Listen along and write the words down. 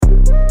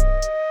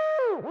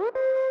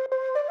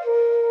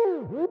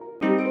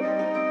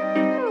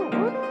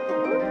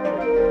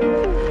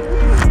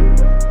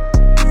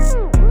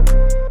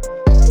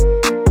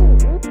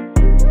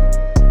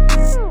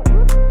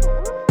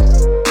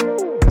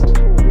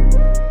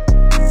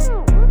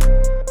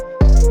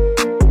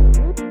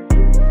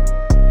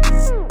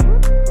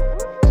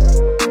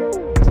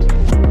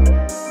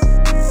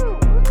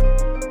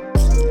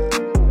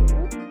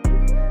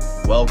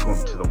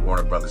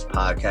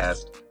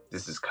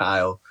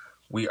Kyle.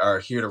 We are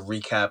here to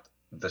recap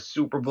the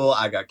Super Bowl.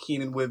 I got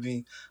Keenan with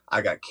me.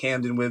 I got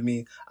Camden with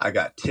me. I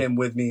got Tim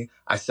with me.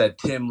 I said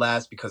Tim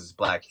last because it's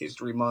Black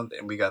History Month,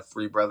 and we got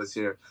three brothers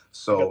here.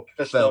 So,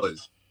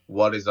 fellas,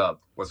 what is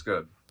up? What's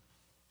good?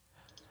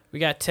 We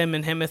got Tim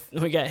and Himothy.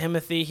 We got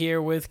Himothy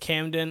here with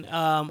Camden.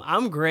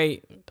 I'm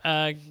great.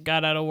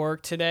 Got out of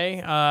work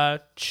today.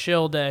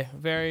 Chill day.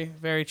 Very,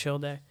 very chill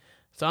day.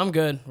 So I'm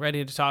good.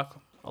 Ready to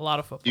talk a lot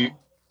of football.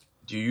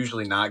 Do you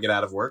usually not get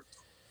out of work?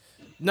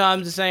 No,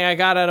 I'm just saying I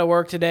got out of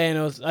work today, and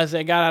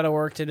I got out of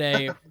work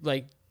today,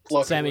 like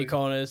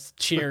semicolon is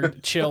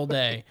chill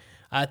day.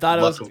 I thought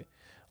it was.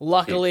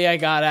 Luckily, I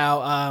got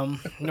out.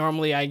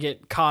 Normally, I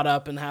get caught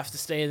up and have to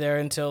stay there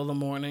until the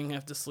morning.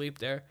 Have to sleep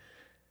there.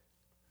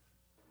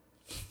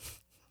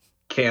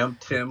 Cam,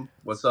 Tim,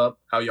 what's up?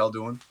 How y'all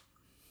doing?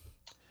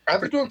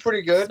 I've been doing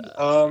pretty good.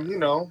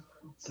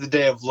 It's the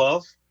day of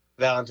love,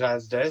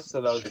 Valentine's Day,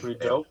 so that was pretty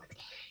dope.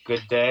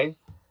 Good day.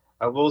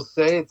 I will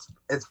say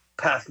it's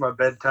past my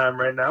bedtime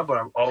right now, but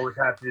I'm always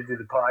happy to do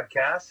the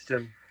podcast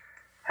and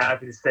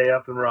happy to stay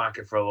up and rock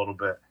it for a little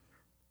bit.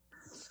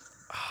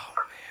 Oh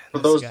man!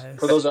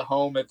 For those at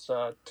home, it's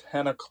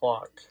 10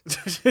 o'clock.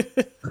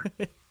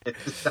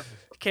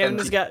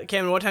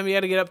 Cameron, what time you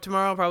got to get up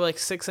tomorrow? Probably like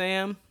 6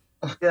 a.m.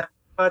 Yeah.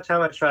 By the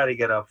time I try to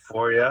get up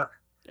for you.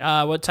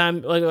 What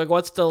time? Like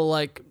what's the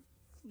alarm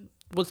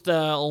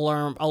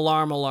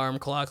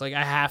clock? Like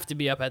I have to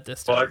be up at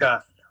this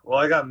time.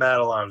 I got mad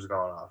alarms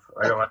going off.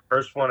 I got my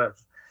first one at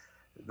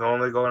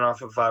normally going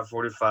off at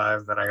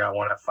 5:45. Then I got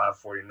one at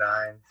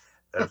 5:49.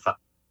 Then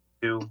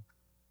 5:52,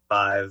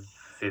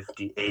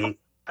 5:58.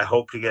 I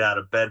hope to get out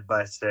of bed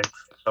by 6.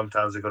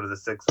 Sometimes I go to the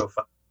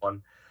 6:05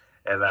 one,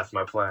 and that's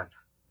my plan.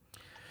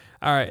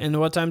 All right. And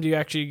what time do you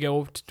actually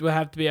go? Do I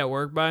have to be at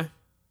work by?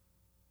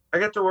 I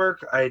get to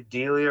work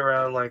ideally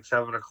around like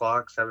 7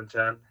 o'clock,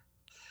 7:10.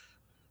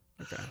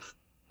 Okay.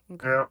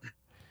 Yeah.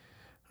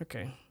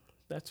 Okay.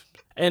 Last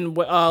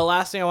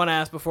thing I want to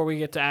ask before we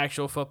get to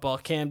actual football,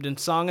 Camden,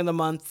 song of the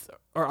month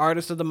or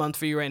artist of the month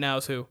for you right now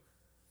is who?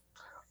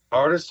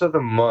 Artist of the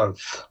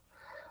month.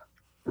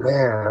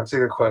 Man, that's a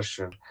good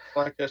question.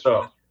 Like this so,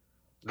 one.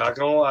 Not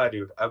gonna lie,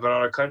 dude. I've been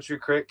on a country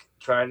crick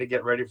trying to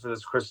get ready for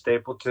this Chris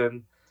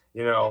Stapleton,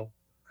 national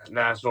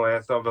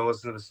anthem. I've been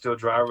listening to the Steel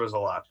Drivers a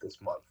lot this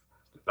month.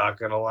 Not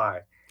gonna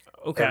lie.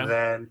 Okay. And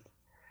then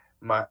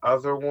my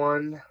other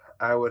one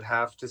I would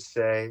have to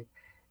say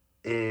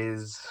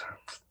is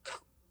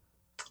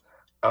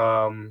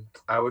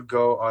I would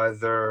go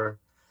either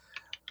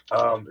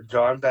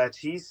John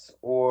Batiste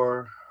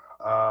or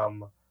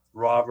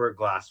Robert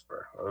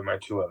Glasper are my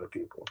two other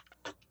people.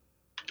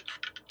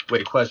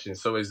 Wait, question.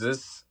 So is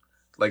this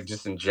like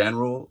just in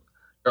general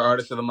your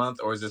artist of the month,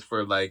 or is this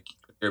for like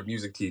your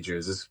music teacher?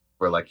 Is this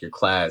for like your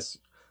class,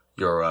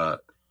 your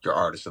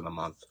artist of the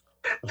month?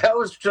 That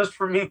was just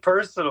for me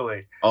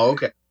personally. Oh,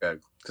 okay.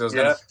 Good.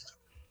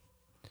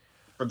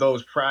 For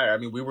those prior, I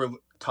mean, we were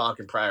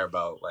talking prior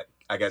about like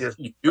I guess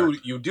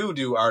you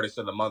do artist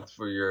of the month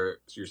for your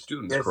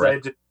students, yes,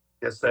 correct? I do.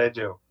 Yes, I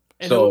do.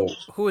 And so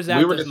who is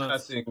that?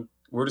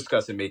 We're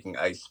discussing making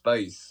Ice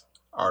Spice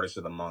artist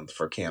of the month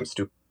for Cam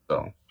students.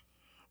 So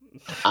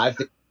I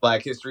think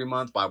Black History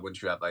Month. Why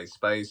wouldn't you have Ice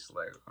Spice?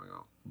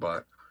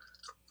 But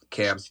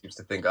Cam seems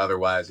to think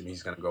otherwise, and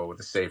he's going to go with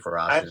the safer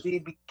option. I'd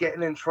be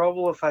getting in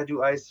trouble if I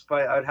do Ice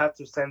Spice. I'd have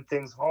to send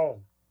things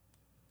home.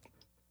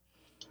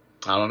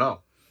 I don't know.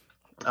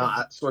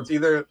 So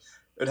it'd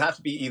have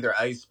to be either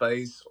Ice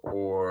Spice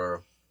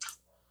or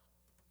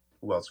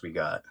who else we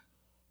got?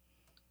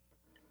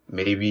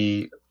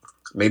 Maybe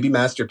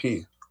Master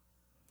P.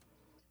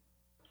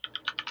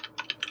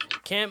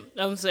 I'm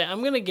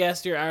going to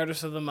guess your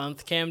artist of the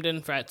month,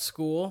 Camden, for at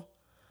school.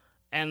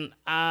 And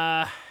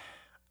I'm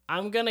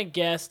going to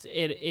guess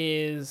it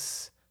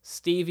is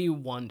Stevie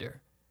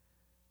Wonder.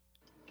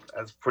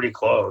 That's pretty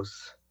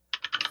close.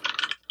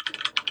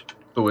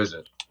 Who is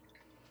it?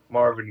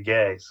 Marvin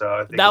Gaye. So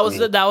I think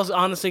that was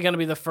honestly going to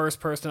be the first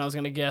person I was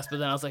going to guess, but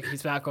then I was like,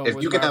 he's not going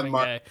with Marvin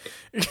Gaye.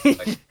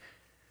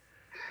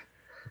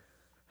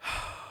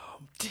 Oh,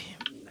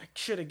 damn. I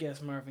should have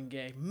guessed Marvin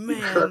Gaye.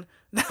 Man,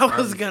 that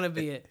was going to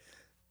be it.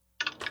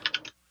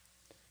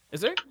 Is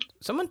there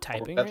someone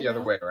typing right the other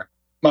now? way around.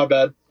 My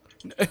bad.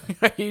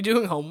 Are you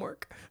doing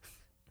homework?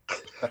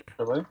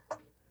 Really?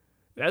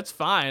 That's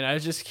fine. I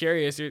was just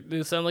curious.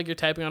 You sound like you're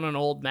typing on an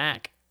old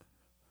Mac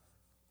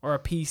or a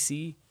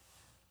PC.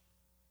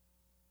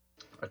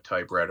 A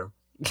typewriter.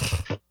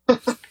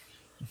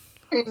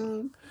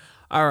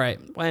 All right.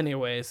 Well,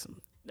 anyways,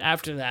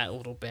 after that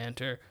little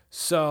banter.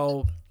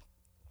 So,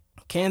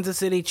 Kansas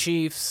City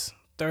Chiefs,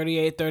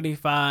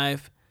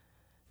 38-35.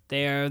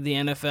 They are the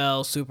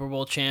NFL Super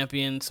Bowl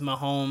champions.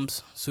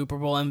 Mahomes, Super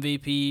Bowl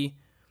MVP,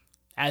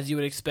 as you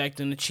would expect,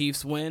 and the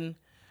Chiefs win.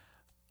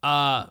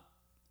 I'm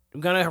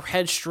going to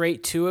head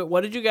straight to it.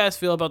 What did you guys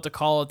feel about the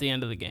call at the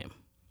end of the game?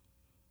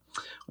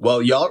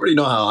 Well, you already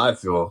know how I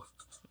feel.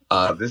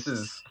 This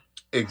is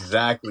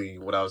exactly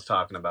what I was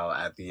talking about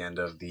at the end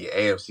of the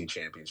AFC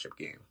Championship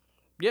game.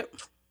 Yep.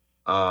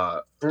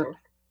 And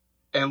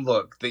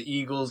look, the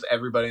Eagles,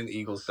 everybody on the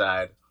Eagles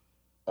side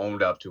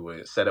owned up to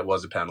it, said it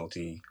was a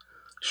penalty.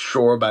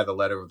 Sure, by the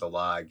letter of the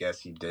law, I guess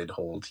he did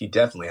hold. He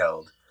definitely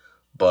held.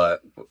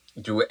 But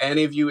do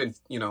any of you, and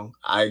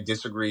I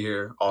disagree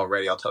here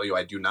already. I'll tell you,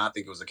 I do not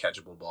think it was a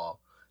catchable ball.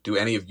 Do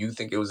any of you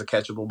think it was a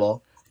catchable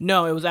ball?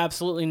 No, it was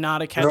absolutely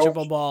not a Nope.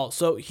 catchable ball.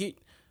 So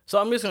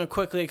I'm just gonna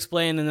quickly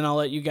explain, and then I'll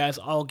let you guys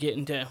all get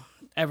into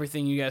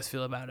everything you guys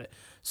feel about it.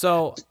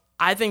 So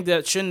I think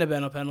that shouldn't have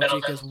been a penalty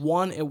because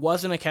one, it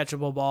wasn't a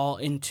catchable ball,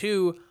 and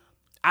two,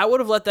 I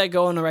would have let that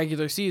go in a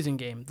regular season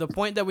game. The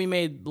point that we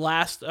made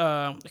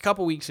a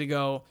couple weeks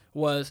ago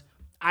was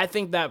I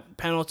think that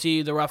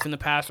penalty, the rough in the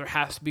passer,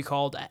 has to be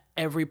called at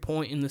every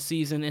point in the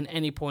season and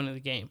any point of the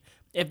game.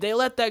 If they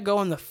let that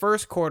go in the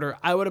first quarter,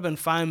 I would have been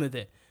fine with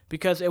it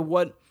because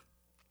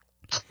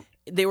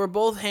they were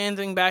both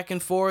handing back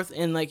and forth,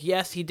 and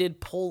yes, he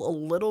did pull a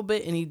little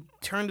bit and he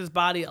turned his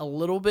body a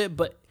little bit,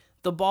 but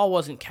the ball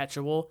wasn't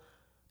catchable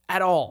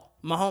at all.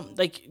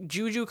 Mahomes,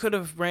 Juju could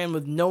have ran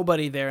with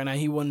nobody there, and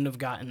he wouldn't have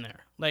gotten there.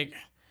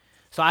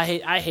 So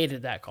I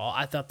hated that call.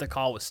 I thought the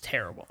call was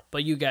terrible.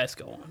 But you guys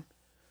go on.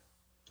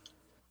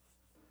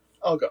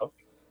 I'll go.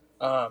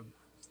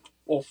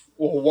 Well,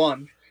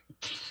 one,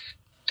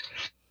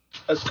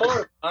 as far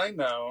as I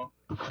know,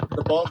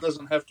 the ball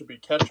doesn't have to be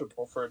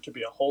catchable for it to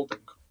be a holding.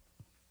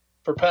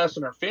 For pass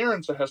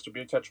interference, it has to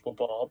be a catchable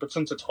ball, but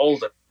since it's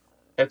holding,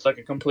 it's like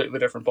a completely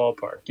different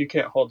ballpark. You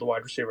can't hold the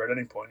wide receiver at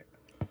any point.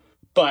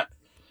 But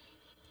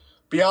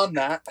beyond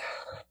that,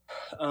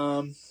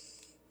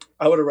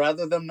 I would have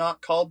rather them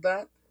not called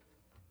that,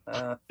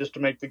 just to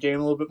make the game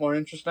a little bit more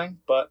interesting.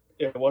 But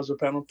it was a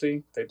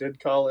penalty. They did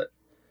call it.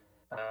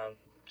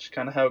 Just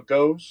kind of how it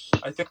goes.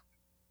 I think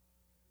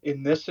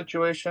in this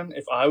situation,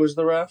 if I was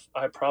the ref,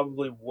 I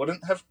probably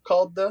wouldn't have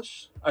called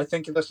this. I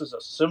think this is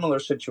a similar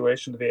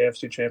situation to the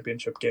AFC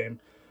Championship game.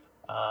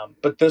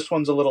 But this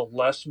one's a little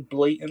less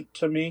blatant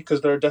to me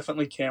because there are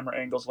definitely camera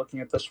angles looking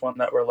at this one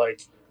that were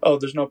like, oh,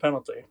 there's no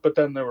penalty. But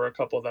then there were a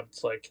couple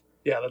that's like,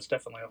 yeah, that's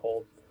definitely a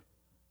hold.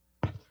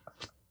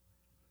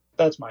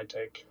 That's my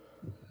take.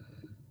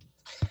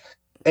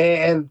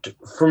 And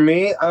for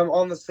me, I'm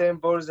on the same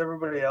boat as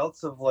everybody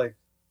else of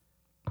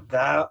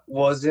that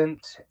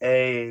wasn't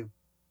a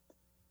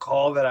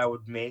call that I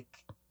would make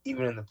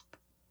even in the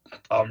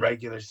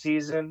regular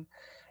season.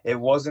 It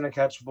wasn't a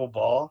catchable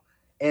ball,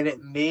 and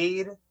it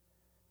made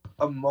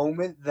a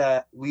moment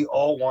that we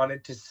all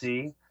wanted to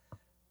see,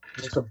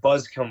 just a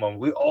buzzkill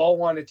moment. We all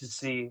wanted to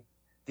see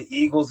the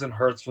Eagles and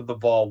Hurts with the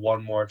ball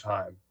one more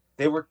time.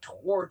 They were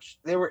torched.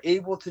 They were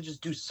able to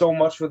just do so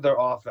much with their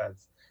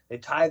offense. They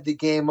tied the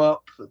game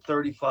up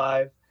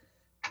 35.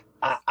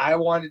 I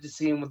wanted to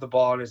see him with the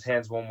ball in his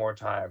hands one more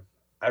time.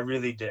 I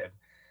really did.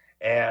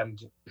 And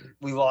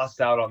we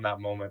lost out on that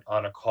moment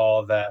on a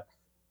call that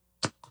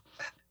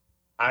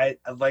I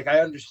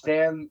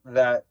understand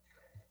that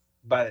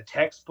by the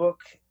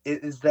textbook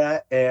it is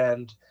that,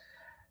 and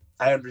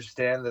I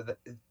understand that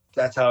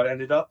that's how it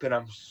ended up, and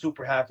I'm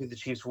super happy the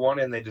Chiefs won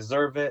and they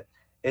deserve it.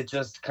 It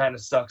just kind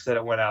of sucks that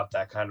it went out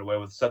that kind of way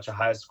with such a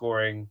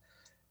high-scoring,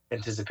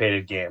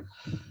 anticipated game.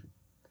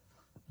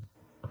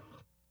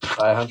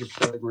 I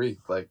 100% agree.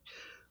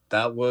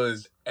 That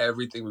was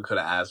everything we could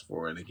have asked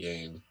for in a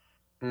game.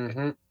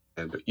 Mm-hmm.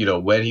 And,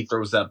 when he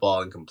throws that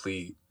ball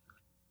incomplete,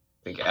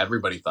 I think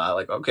everybody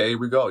thought, okay, here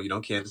we go.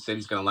 Kansas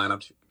City's going to line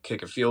up to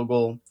kick a field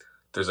goal.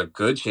 There's a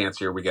good chance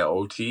here we get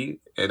OT.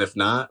 And if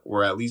not,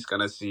 we're at least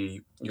going to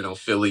see,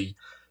 Philly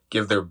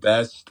give their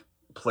best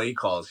play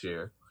calls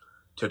here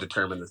to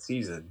determine the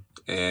season.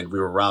 And we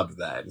were robbed of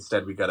that.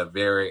 Instead, we got a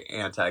very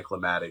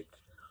anticlimactic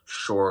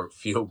short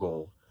field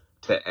goal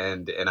to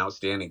end an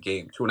outstanding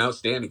game, to an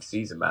outstanding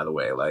season, by the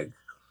way.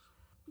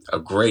 A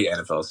great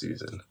NFL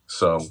season.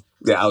 So,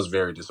 yeah, I was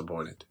very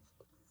disappointed.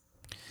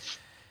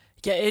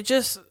 Yeah,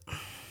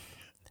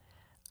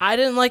 I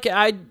didn't like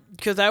it.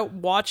 Because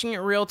watching it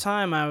real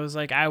time, I was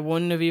like, I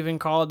wouldn't have even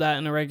called that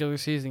in a regular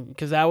season.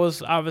 Because that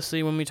was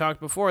obviously, when we talked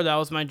before, that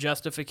was my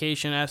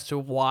justification as to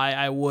why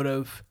I would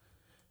have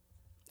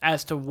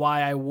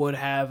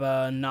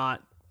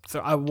not.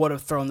 I would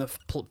have thrown the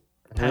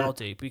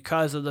penalty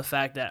because of the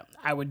fact that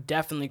I would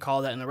definitely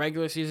call that in the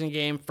regular season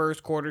game,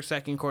 first quarter,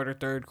 second quarter,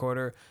 third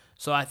quarter.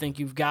 So I think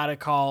you've got to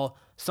call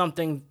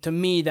something to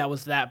me that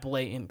was that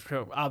blatant.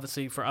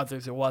 Obviously, for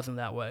others, it wasn't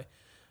that way.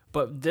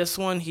 But this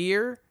one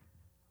here,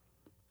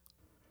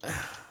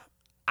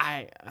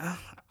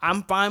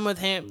 I'm fine with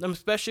him,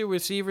 especially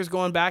receivers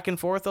going back and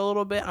forth a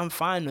little bit. I'm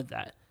fine with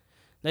that.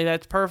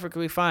 That's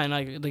perfectly fine.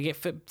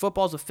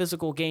 Football's a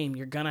physical game.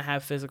 You're gonna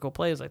have physical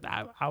plays like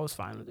that. I was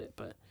fine with it,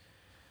 but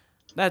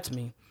that's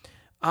me.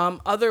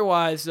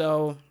 Otherwise,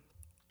 though,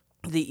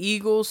 the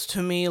Eagles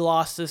to me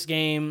lost this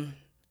game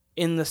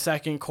in the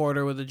second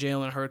quarter with the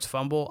Jalen Hurts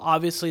fumble.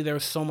 Obviously, there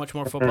was so much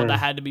more football that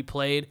had to be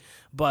played,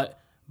 but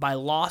by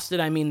lost it,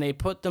 I mean they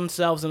put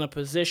themselves in a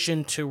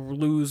position to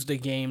lose the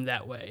game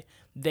that way.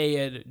 They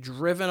had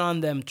driven on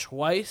them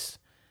twice.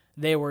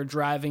 They were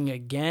driving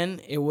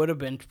again. It would have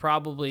been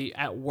probably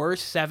at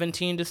worst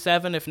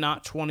 17-7, if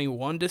not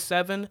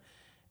 21-7,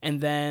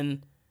 and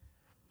then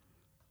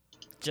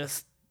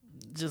just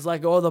just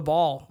let go of the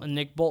ball, and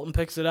Nick Bolton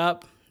picks it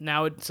up.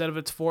 Now instead of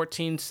it's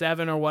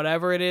 14-7 or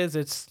whatever it is,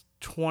 it's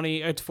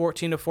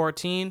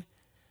 14-14.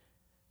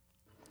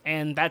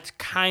 And that's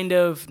kind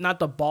of not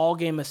the ball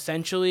game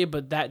essentially,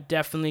 but that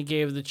definitely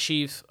gave the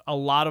Chiefs a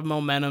lot of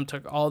momentum,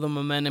 took all the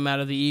momentum out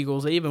of the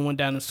Eagles. They even went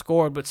down and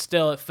scored, but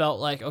still it felt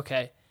like,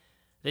 okay,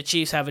 the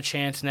Chiefs have a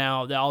chance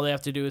now. All they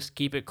have to do is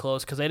keep it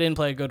close because they didn't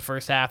play a good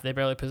first half. They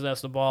barely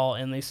possessed the ball,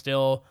 and they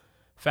still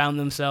found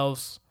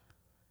themselves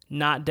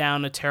not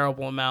down a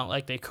terrible amount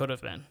like they could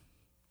have been.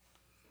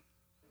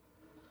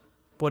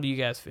 What do you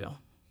guys feel?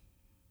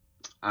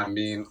 I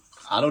mean,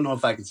 I don't know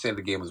if I could say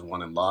the game was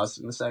won and lost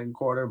in the second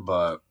quarter,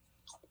 but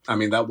I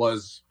mean that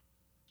was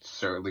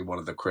certainly one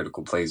of the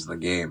critical plays in the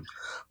game.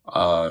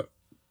 Uh,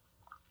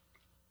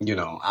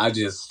 I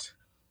just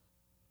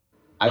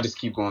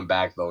keep going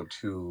back though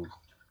to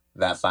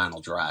that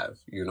final drive.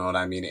 You know what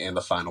I mean, and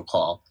the final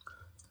call.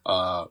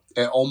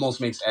 It almost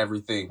makes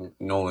everything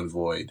null and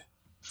void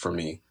for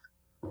me,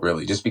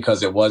 really, just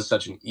because it was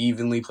such an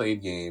evenly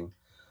played game.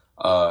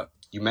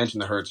 You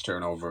mentioned the Hurts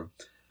turnover.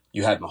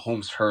 You had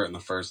Mahomes hurt in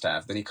the first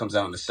half. Then he comes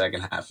out in the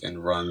second half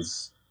and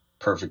runs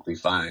perfectly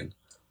fine.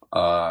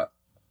 Uh,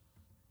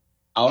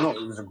 I don't know.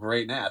 It was a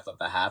great night. I thought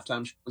the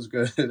halftime show was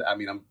good. I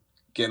mean, I'm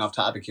getting off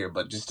topic here,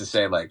 but just to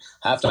say, like,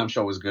 halftime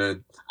show was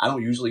good. I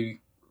don't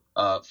usually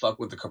fuck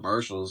with the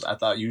commercials. I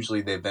thought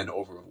usually they've been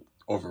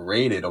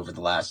overrated over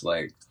the last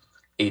like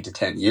 8 to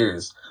 10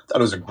 years. I thought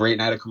it was a great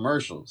night of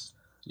commercials.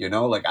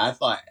 Like I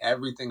thought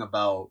everything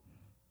about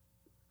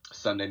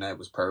Sunday night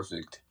was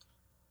perfect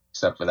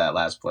except for that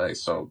last play.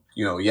 So,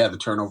 yeah, the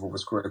turnover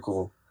was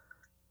critical.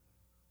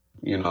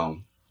 You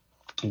know,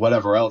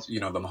 whatever else, the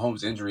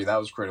Mahomes injury, that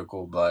was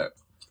critical, but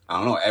I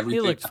don't know, He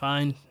everything. looked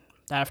fine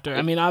after.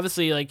 I mean,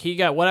 obviously, like he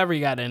got whatever he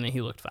got in it,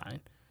 he looked fine.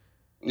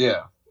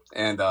 Yeah.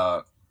 And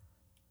I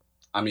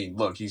mean,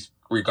 look, he's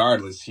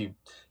regardless, he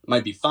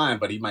might be fine,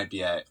 but he might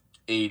be at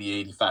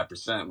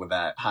 80-85% with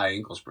that high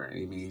ankle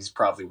sprain. I mean, he's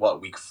probably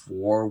week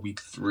 4,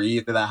 week 3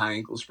 into that high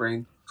ankle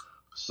sprain.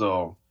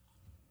 So,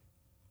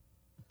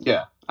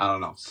 yeah, I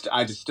don't know.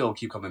 I just still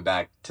keep coming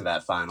back to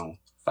that final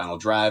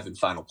drive and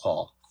final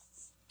call.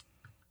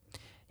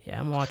 Yeah,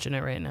 I'm watching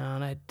it right now,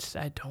 and I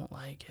don't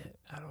like it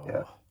at all.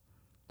 Yeah.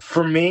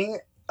 For me,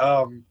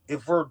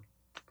 if we're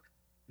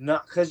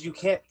not, because you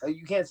can't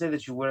say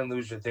that you win and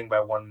lose your thing by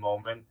one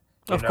moment.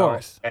 Of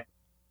course. And,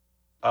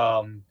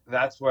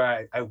 that's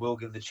where I will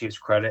give the Chiefs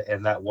credit,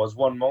 and that was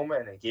one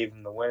moment, and it gave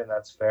them the win, and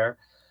that's fair.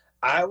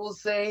 I will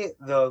say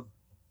the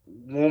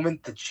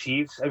moment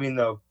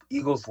the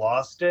Eagles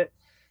lost it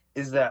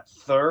is that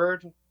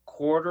third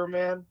quarter,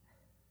 man.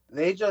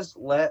 They just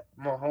let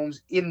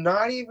Mahomes in,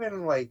 not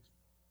even like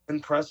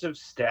impressive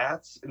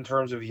stats in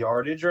terms of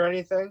yardage or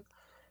anything,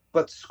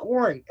 but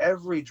scoring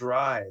every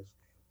drive,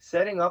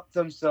 setting up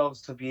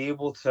themselves to be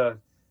able to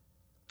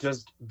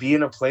just be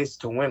in a place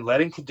to win,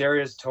 letting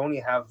Kadarius Toney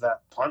have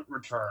that punt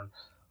return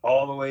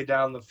all the way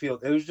down the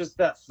field. It was just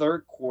that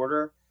third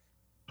quarter,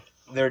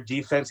 their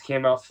defense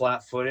came out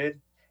flat-footed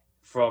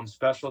from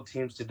special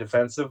teams to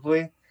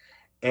defensively,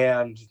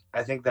 and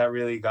I think that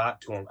really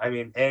got to him. I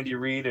mean, Andy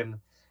Reid and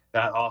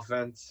that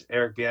offense,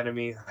 Eric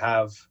Bieniemy,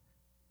 have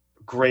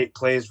great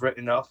plays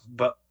written up,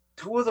 but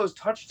 2 of those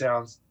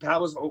touchdowns, that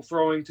was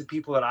throwing to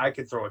people that I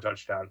could throw a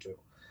touchdown to.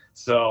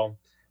 So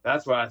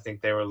that's why I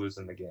think they were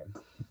losing the game.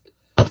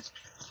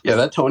 Yeah,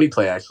 that Toney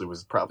play actually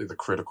was probably the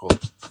critical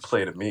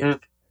play to me.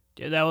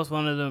 Yeah, that was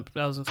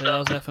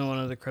definitely one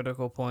of the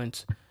critical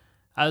points.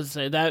 I would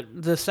say that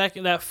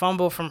that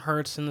fumble from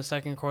Hurts in the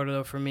second quarter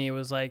though for me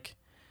was like,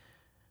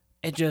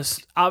 it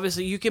just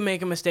obviously you can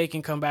make a mistake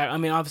and come back. I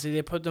mean, obviously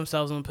they put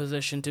themselves in a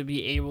position to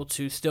be able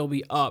to still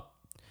be up,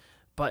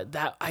 but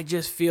that I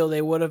just feel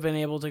they would have been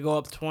able to go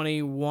up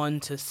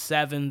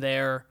 21-7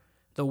 there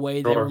the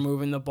way they were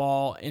moving the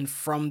ball, and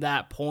from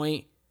that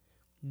point,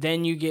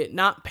 then you get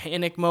not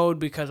panic mode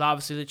because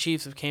obviously the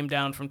Chiefs have came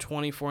down from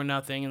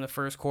 24-0 in the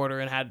first quarter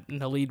and had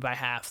the lead by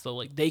half, so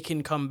like they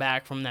can come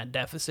back from that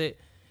deficit.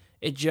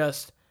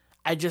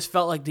 I just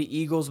felt like the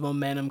Eagles'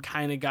 momentum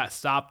kind of got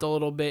stopped a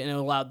little bit, and it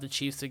allowed the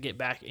Chiefs to get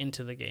back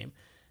into the game.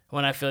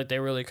 When I feel like they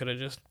really could have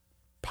just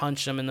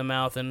punched them in the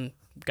mouth and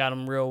got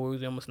them real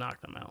woozy, almost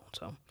knocked them out.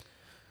 So,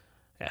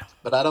 yeah.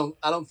 But I don't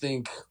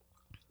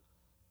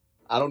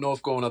know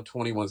if going up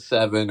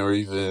 21-7 or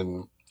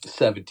even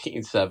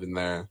 17-7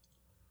 there,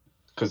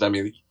 because I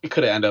mean it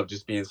could have ended up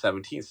just being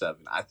 17-7.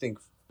 I think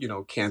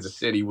Kansas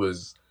City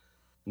was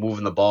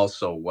moving the ball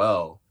so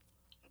well.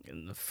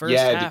 In the first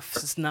half,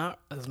 it's not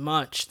as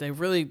much. They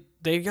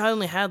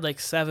only had like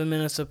 8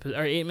 minutes of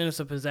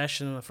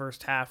possession in the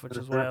first half, which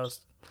is why I was.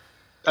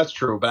 That's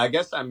true, but I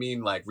guess I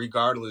mean like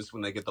regardless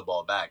when they get the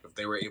ball back, if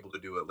they were able to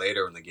do it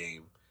later in the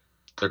game,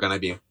 they're gonna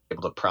be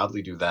able to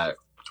probably do that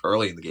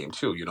early in the game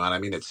too. You know what I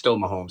mean? It's still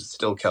Mahomes, it's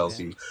still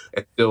Kelsey,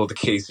 it's still the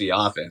KC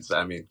offense.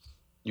 I mean,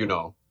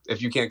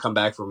 if you can't come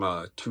back from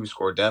a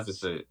 2-score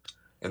deficit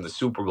in the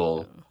Super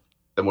Bowl,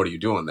 then what are you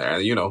doing there?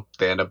 And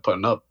they end up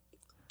putting up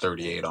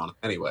 38 on it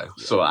anyway.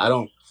 Yeah. So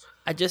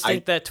I just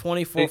think that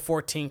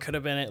 24-14 could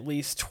have been at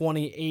least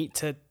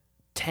 28-10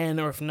 10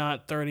 or if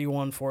not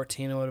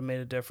 31-14, it would have made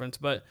a difference.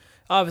 But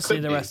obviously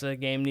the rest of the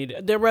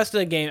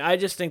game, I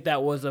just think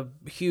that was a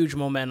huge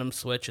momentum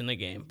switch in the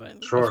game.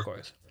 But Sure.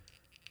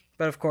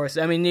 of course,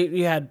 I mean,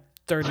 you had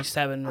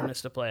 37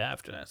 minutes to play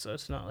after that, so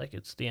it's not like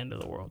it's the end of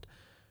the world.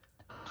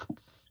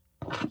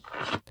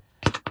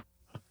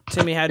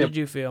 Timmy, how did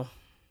you feel?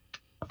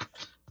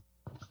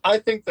 I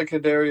think the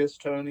Kadarius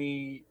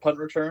Toney punt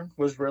return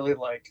was really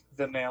like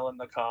the nail in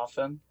the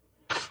coffin.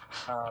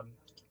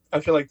 I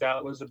feel like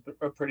that was a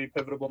pretty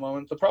pivotal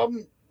moment. The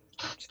problem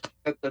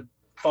that the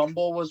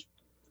fumble was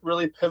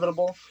really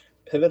pivotal.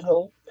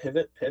 Pivotal.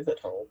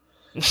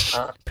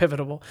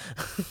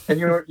 And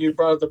you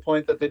brought up the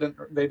point that they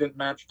didn't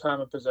match time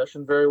of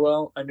possession very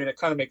well. I mean, it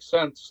kind of makes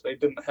sense. They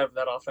didn't have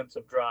that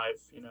offensive drive.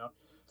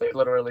 They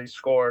literally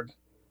scored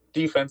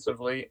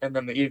defensively, and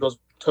then the Eagles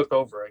took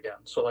over again.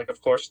 So, like,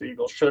 of course, the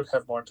Eagles should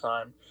have more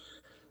time.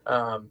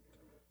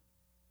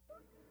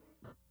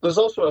 There's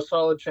also a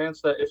solid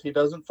chance that if he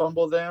doesn't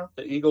fumble there,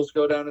 the Eagles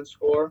go down and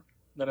score.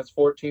 Then it's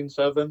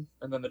 14-7,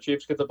 and then the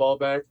Chiefs get the ball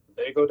back.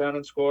 They go down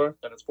and score.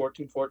 Then it's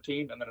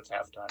 14-14, and then it's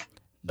halftime.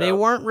 They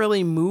weren't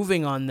really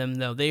moving on them,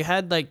 though. They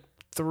had like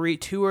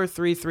two or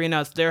three and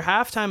outs. Their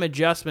halftime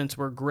adjustments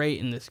were great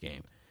in this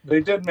game. They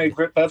did make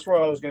great. That's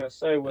what I was going to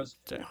say was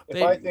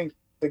I think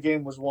the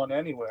game was won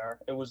anywhere,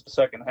 it was the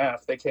second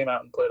half. They came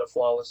out and played a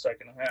flawless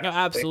second half. No,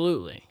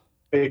 absolutely.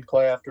 Big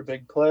play after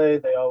big play.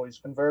 They always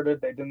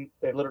converted.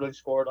 They literally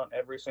scored on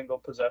every single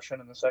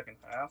possession in the second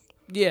half.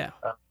 Yeah.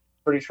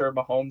 Pretty sure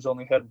Mahomes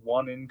only had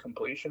one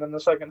incompletion in the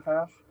second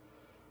half.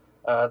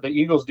 The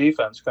Eagles'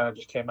 defense kind of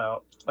just came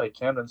out, like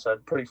Camden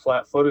said, pretty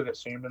flat-footed, it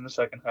seemed, in the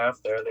second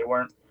half there. They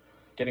weren't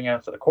getting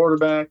after the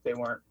quarterback. They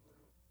weren't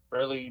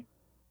really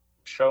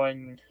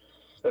showing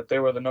that they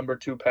were the number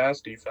 2 pass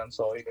defense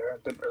all year.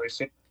 It didn't really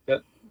seem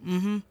it.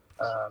 Mm-hmm.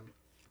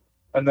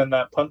 And then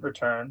that punt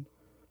return,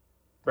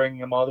 bringing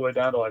them all the way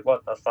down to, like,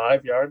 what, the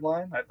 5-yard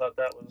line? I thought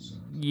that was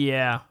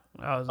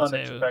I was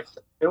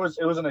unexpected. It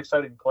was an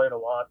exciting play to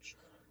watch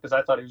because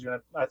I thought he was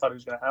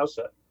gonna house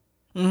it.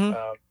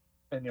 Mm-hmm.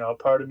 And,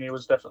 part of me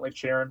was definitely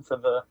cheering for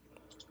the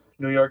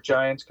New York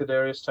Giants,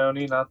 Kadarius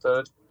Toney, not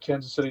the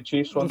Kansas City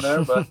Chiefs one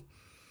there, but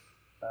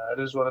it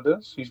is what it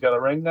is. He's got a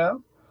ring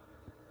now.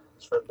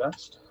 It's for the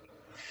best.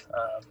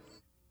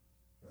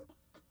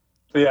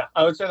 But yeah,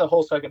 I would say the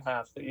whole second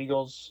half, the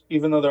Eagles,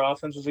 even though their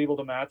offense was able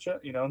to match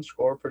it, and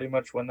score pretty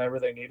much whenever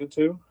they needed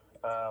to,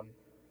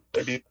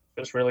 they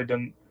just really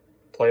didn't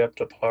play up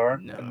to par.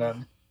 No. And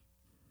then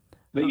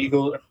the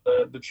Eagles,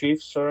 the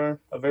Chiefs are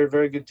a very,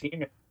 very good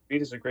team.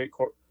 Reid is a great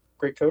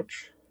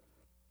coach.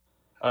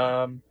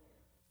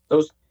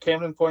 Those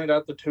Camden pointed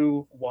out the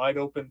 2 wide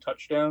open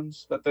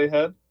touchdowns that they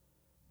had.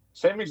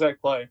 Same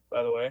exact play,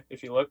 by the way,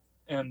 if you look.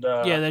 And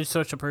they just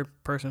switched a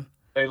person.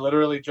 They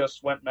literally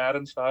just went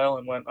Madden style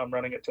and went, I'm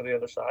running it to the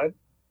other side.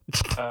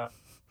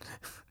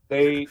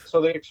 They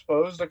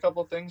exposed a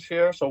couple things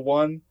here. So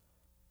one,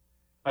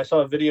 I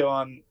saw a video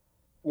on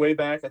way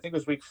back, I think it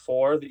was week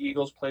 4, the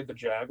Eagles played the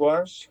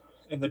Jaguars.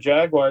 And the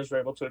Jaguars were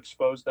able to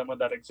expose them with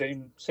that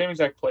same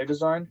exact play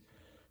design.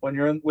 When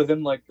you're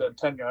within like the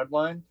 10-yard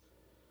line,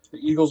 the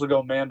Eagles will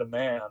go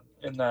man-to-man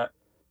in that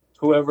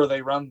whoever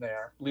they run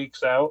there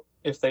leaks out.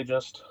 If they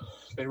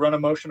run a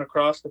motion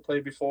across the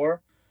play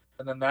before,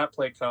 and then that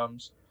play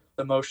comes,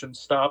 the motion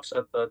stops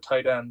at the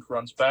tight end,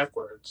 runs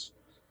backwards,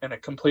 and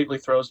it completely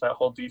throws that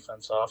whole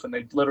defense off. And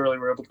they literally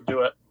were able to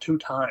do it 2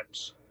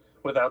 times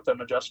without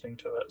them adjusting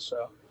to it.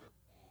 So,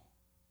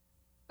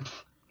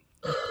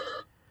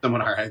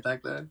 someone all right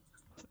back there?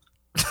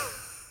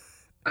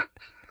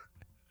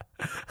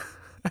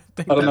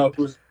 I don't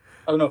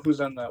know whose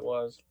end that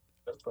was.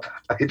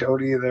 I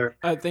don't either.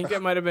 I think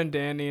it might have been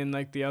Danny in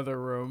like the other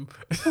room.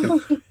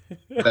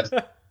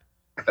 That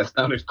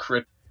sounded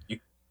critical. You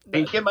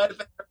think it might have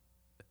been?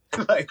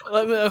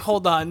 Let me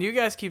hold on. You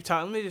guys keep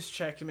talking. Let me just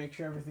check to make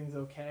sure everything's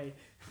okay.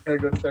 I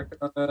go check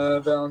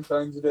on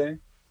Valentine's Day.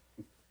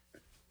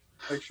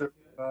 Make sure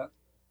I'm not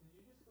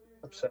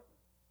upset.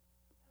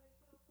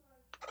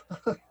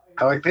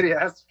 I like that he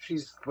asked if she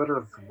slit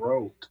her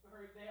throat.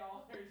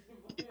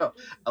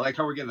 I like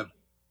how we're getting the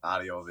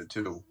audio of it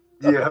too.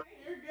 Yeah. You're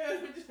good.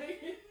 I'm just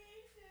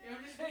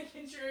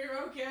making sure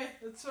you're okay.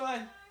 That's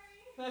fine.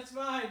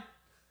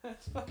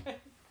 That's fine.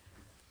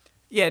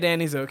 Yeah,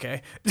 Danny's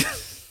okay.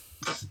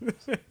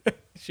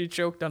 She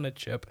choked on a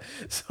chip,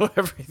 so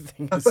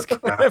everything is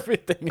good.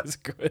 Everything is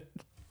good.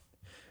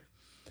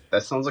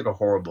 That sounds like a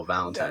horrible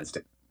Valentine's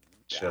Day.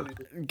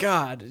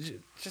 God,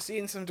 just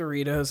eating some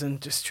Doritos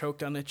and just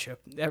choked on a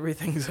chip.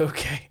 Everything's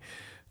okay.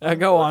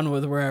 Go on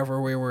with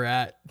wherever we were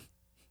at.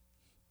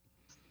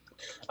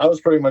 I was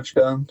pretty much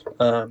done.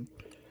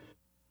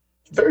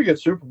 Very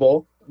good Super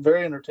Bowl.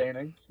 Very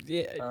entertaining.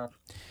 Yeah.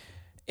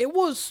 It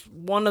was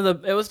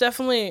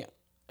definitely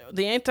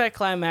the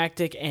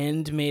anticlimactic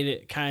end made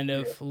it kind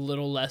of a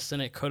little less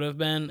than it could have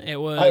been. It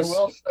was. I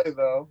will say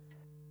though,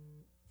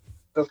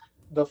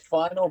 the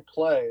final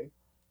play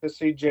to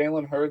see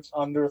Jalen Hurts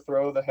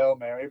underthrow the Hail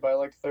Mary by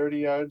like 30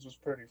 yards was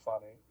pretty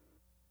funny.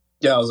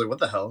 Yeah, I was like, what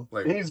the hell?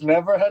 Like, he's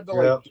never had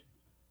to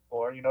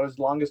before. His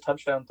longest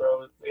touchdown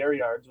throw air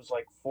yards was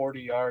like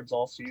 40 yards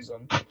all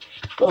season.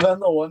 But then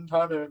the one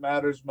time it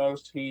matters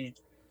most, he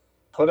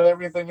put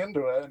everything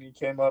into it, and he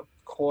came up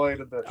quite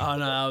a bit Oh no, short.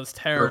 that was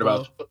Heard terrible.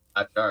 about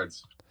 5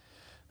 yards.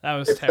 That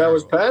was If that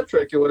was terrible.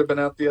 Patrick, it would have been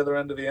out the other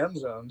end of the end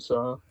zone.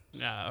 So,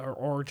 Yeah,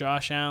 or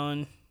Josh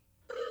Allen.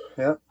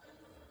 yeah,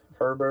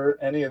 Herbert,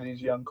 any of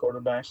these young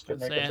quarterbacks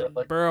could I'd make a say throw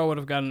like. Burrow would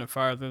have gotten it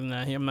farther than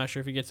that. I'm not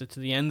sure if he gets it to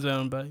the end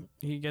zone, but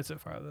he gets it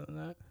farther than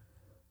that.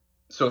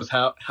 So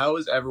how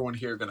is everyone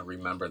here going to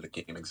remember the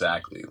game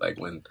exactly? Like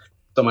when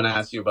someone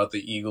asks you about the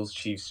Eagles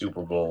Chiefs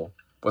Super Bowl,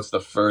 what's the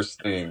first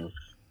thing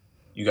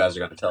you guys are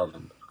going to tell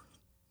them?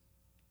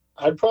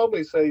 I'd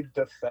probably say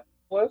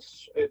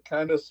defenseless. It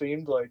kind of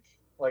seemed like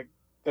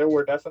there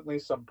were definitely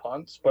some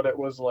punts, but it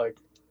was like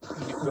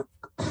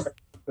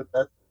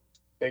that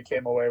they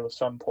came away with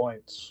some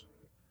points.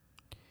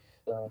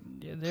 So.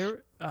 Yeah,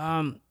 there.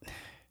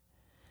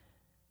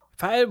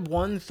 If I had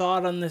one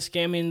thought on this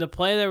game, I mean, the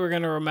play that we're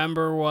gonna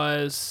remember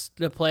was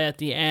the play at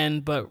the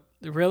end, but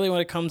really,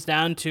 what it comes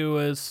down to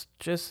is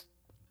just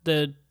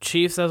the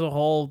Chiefs as a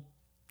whole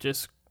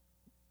just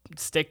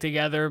stick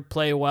together,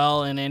 play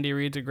well, and Andy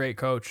Reid's a great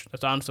coach.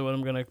 That's honestly what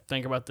I'm gonna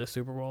think about this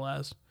Super Bowl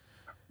as.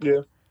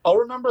 Yeah, I'll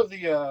remember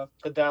the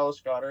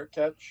Dallas Goedert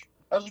catch.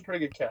 That was a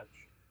pretty good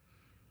catch,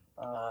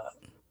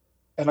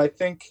 and I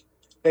think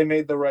they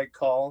made the right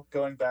call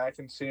going back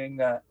and seeing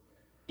that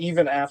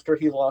even after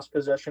he lost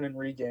possession and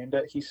regained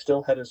it, he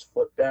still had his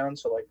foot down.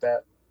 So like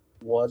that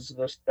was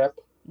the step.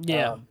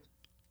 Yeah,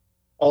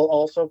 I'll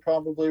also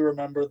probably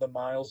remember the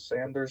Miles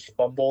Sanders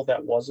fumble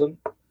that wasn't.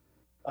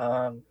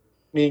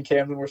 Me and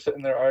Camden were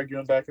sitting there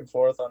arguing back and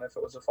forth on if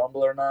it was a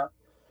fumble or not.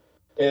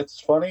 It's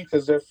funny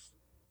because if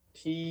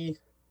he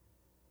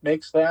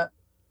makes that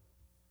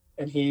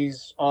and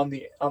he's on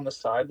the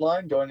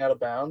sideline going out of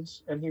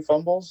bounds and he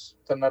fumbles,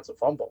 then that's a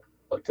fumble.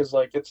 Because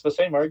it's the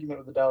same argument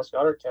with the Dallas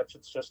Goedert catch.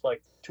 It's just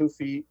like 2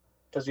 feet.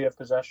 Does he have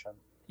possession?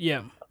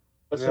 yeah.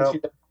 But since he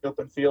got the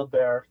open field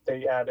there,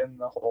 they add in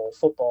the whole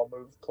football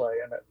move play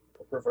and it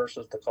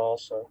reverses the call.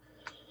 So,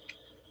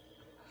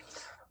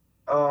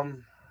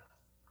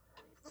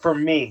 for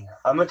me,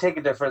 I'm gonna take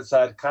a different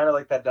side, kind of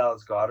like that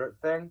Dallas Goedert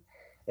thing,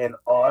 and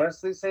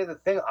honestly say the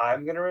thing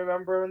I'm gonna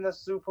remember in this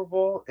Super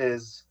Bowl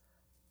is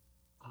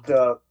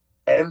the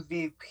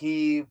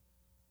MVP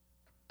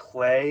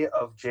play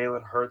of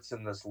Jalen Hurts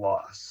in this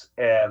loss,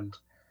 and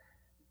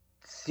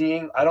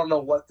I don't know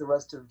what the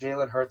rest of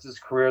Jalen Hurts'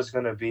 career is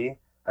going to be.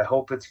 I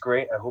hope it's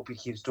great. I hope he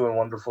keeps doing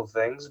wonderful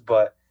things,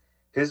 but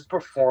his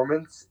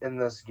performance in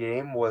this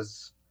game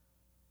was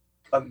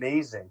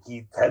amazing.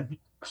 He had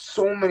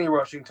so many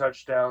rushing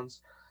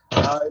touchdowns.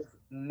 I've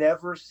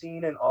never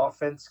seen an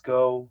offense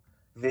go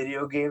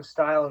video game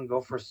style and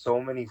go for so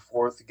many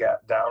fourth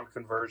down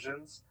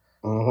conversions.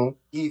 Mm-hmm.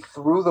 He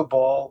threw the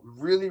ball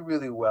really,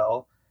 really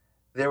well.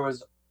 There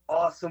was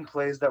awesome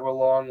plays that were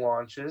long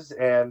launches,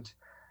 and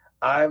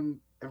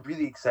I'm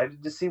really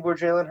excited to see where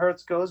Jalen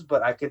Hurts goes,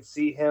 but I could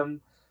see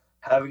him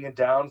having a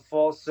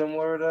downfall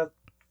similar to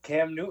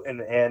Cam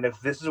Newton. And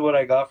if this is what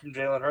I got from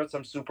Jalen Hurts,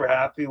 I'm super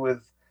happy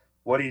with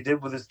what he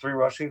did with his 3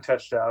 rushing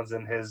touchdowns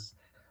and his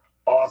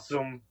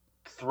awesome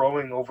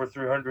throwing over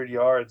 300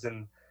 yards.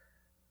 And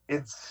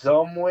in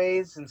some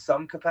ways, in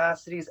some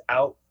capacities,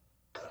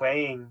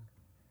 outplaying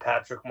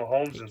Patrick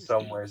Mahomes in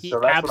some ways. He So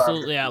that's what I'm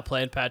absolutely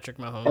outplayed Patrick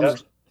Mahomes. Yep.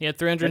 He had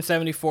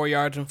 374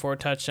 yards and 4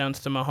 touchdowns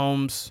to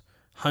Mahomes'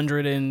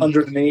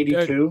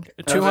 182.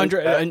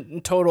 200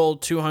 in total,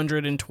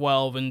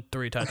 212 and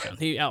 3 touchdowns.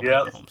 He outplayed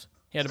Mahomes.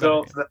 He had a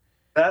better game.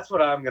 That's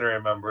what I'm going to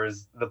remember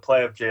is the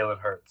play of Jalen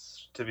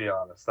Hurts, to be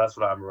honest. That's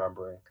what I'm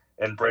remembering.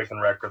 And breaking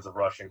records of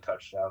rushing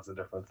touchdowns and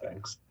different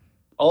things.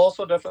 I'll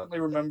also definitely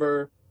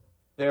remember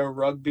their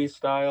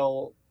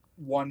rugby-style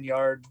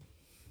 1-yard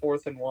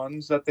 4th and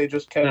 1s that they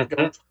just kept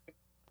going.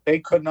 They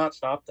could not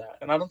stop that.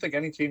 And I don't think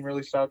any team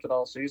really stopped it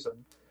all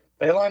season.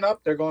 They line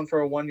up, they're going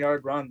for a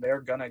 1-yard run.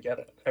 They're going to get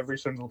it every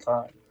single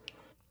time.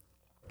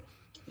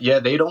 Yeah,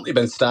 they'd only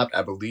been stopped,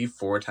 I believe,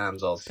 4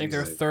 times all season. I think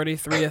they're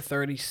 33 of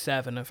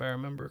 37, if I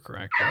remember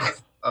correctly.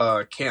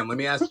 Cam, let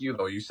me ask you,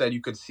 though. You said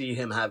you could see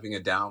him having a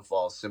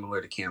downfall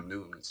similar to Cam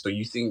Newton. So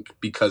you think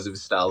because of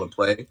his style of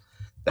play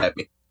that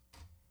made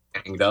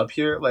him hanged up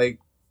here, like,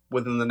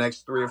 within the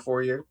next 3 or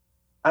 4 years?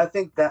 I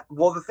think that,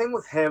 well, the thing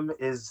with him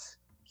is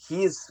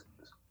he is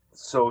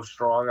so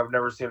strong. I've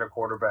never seen a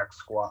quarterback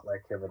squat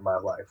like him in my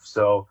life.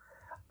 So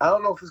I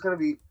don't know if it's going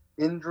to be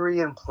injury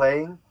and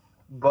playing,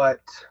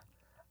 but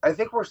I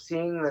think we're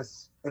seeing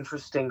this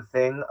interesting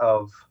thing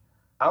of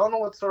I don't know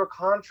what sort of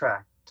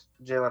contract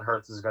Jalen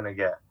Hurts is going to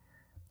get.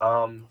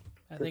 I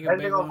think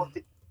depending on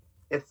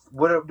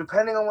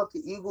depending on what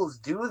the Eagles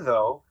do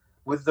though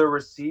with their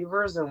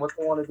receivers and what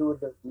they want to do with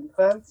their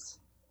defense,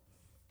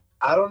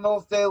 I don't know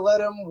if they let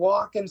him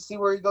walk and see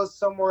where he goes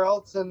somewhere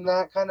else, and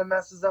that kind of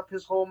messes up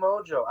his whole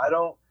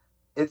mojo.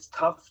 It's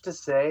tough to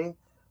say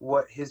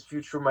what his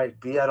future might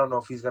be. I don't know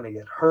if he's going to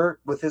get hurt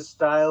with his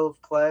style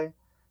of play.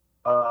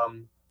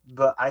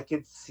 But I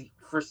could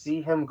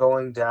foresee him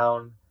going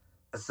down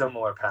a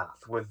similar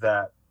path with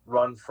that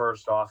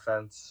run-first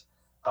offense.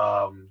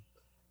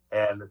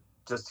 and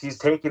just he's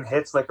taking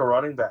hits like a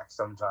running back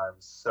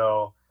sometimes.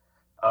 So,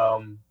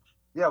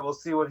 yeah, we'll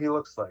see what he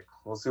looks like.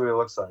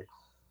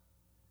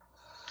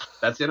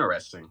 That's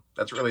interesting.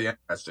 That's really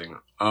interesting.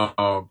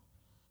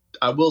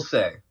 I will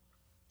say,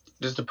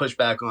 just to push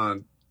back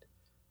on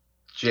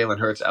Jalen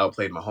Hurts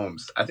outplayed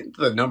Mahomes. I think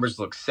the numbers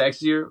look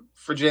sexier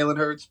for Jalen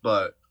Hurts,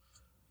 but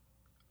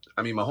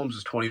I mean, Mahomes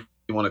was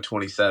 21 to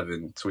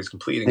 27, so he's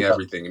completing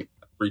everything.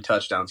 3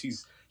 touchdowns. He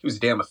was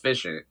damn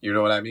efficient. You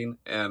know what I mean?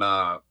 And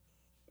I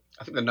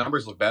think the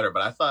numbers look better,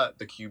 but I thought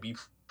the QB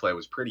play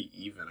was pretty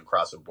even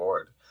across the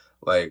board.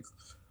 Like,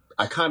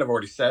 I kind of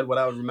already said what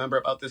I would remember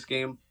about this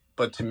game,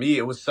 but to me,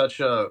 it was such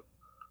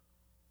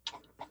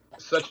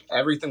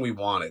everything we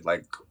wanted.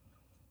 Like,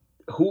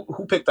 who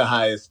picked the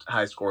high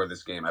score of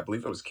this game? I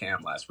believe it was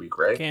Cam last week,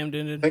 right? Cam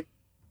did.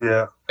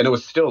 Yeah. And it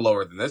was still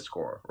lower than this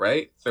score,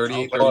 right?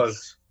 38 It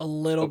was. A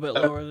little bit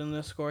lower than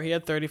this score. He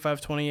had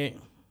 35-28.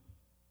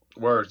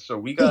 Word. So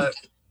we got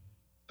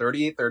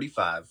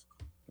 38-35.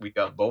 We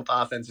got both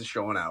offenses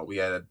showing out. We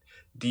had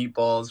deep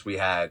balls. We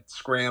had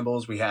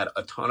scrambles. We had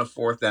a ton of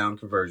 4th down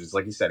conversions.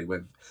 Like you said,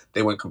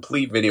 they went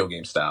complete video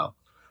game style.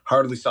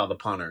 Hardly saw the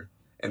punter.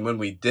 And when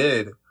we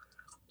did,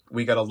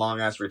 we got a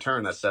long-ass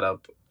return that set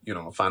up,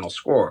 a final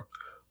score.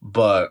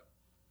 But,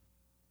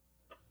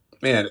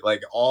 man,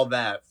 like all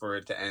that for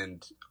it to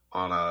end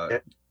on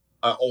a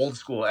old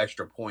school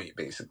extra point,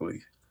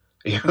 basically.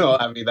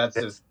 I mean, that's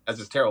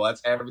just terrible.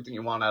 That's everything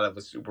you want out of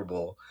a Super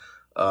Bowl.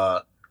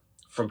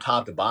 From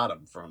top to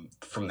bottom,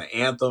 from the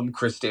anthem.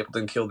 Chris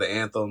Stapleton killed the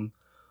anthem.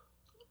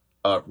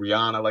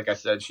 Rihanna, like I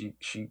said, she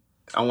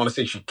I want to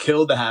say she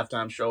killed the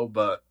halftime show,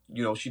 but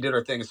she did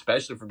her thing,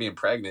 especially for being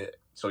pregnant.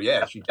 So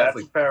yeah, she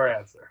definitely. That's a fair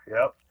answer.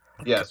 Yep.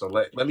 Yeah, so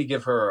let me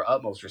give her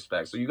utmost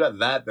respect. So you got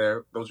that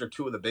there. Those are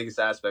 2 of the biggest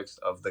aspects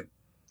of the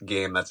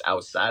game that's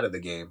outside of the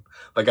game.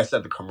 Like I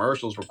said, the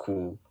commercials were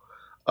cool.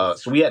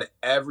 So we had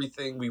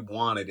everything we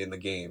wanted in the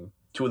game.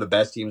 2 of the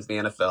best teams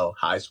in the NFL,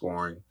 high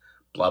scoring.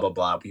 Blah, blah,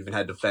 blah. We even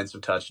had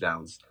defensive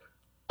touchdowns,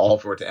 all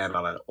for it to end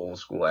on an old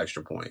school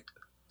extra point.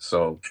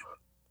 So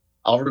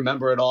I'll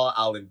remember it all.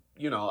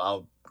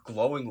 I'll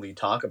glowingly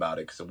talk about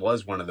it because it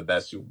was one of the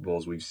best Super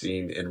Bowls we've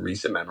seen in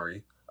recent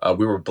memory.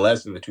 We were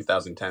blessed in the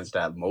 2010s to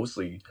have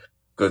mostly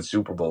good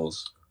Super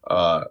Bowls.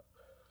 And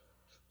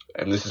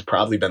this has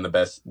definitely been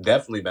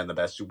the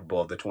best Super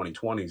Bowl of the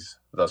 2020s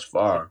thus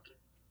far.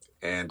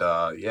 And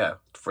yeah,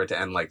 for it to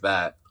end like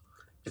that,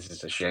 it's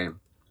just a shame.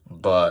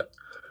 But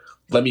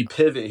let me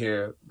pivot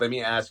here. Let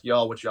me ask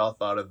y'all what y'all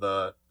thought of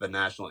the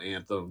national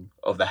anthem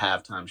of the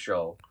halftime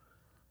show,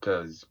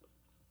 because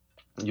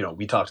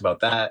we talked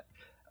about that.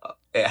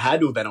 It had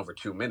to have been over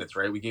 2 minutes,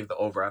 right? We gave the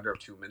over under of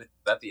 2 minutes.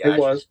 Is that the It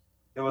was.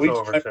 It was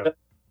over. Too.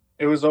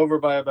 It was over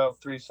by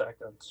about 3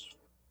 seconds.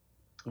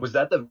 Was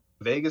that the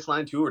Vegas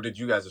line too, or did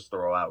you guys just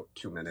throw out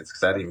 2 minutes?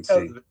 Because I didn't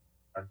even see.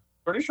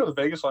 Pretty sure the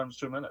Vegas line was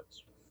 2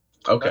 minutes.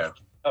 Okay.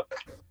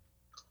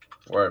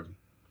 Word.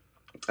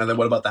 And then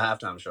what about the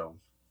halftime show?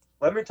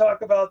 Let me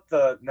talk about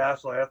the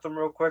national anthem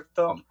real quick,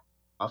 though.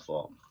 My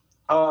fault.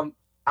 I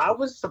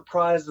was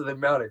surprised at the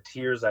amount of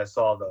tears I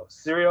saw, though.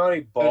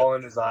 Sirianni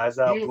bawling his eyes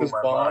out blew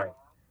my mind.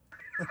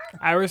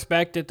 I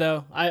respect it,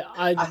 though.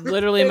 I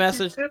literally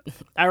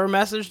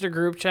messaged the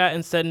group chat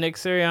and said Nick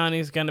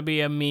Sirianni's going to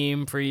be a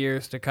meme for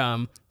years to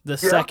come. The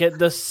second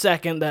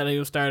that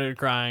he started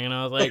crying, and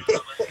I was like,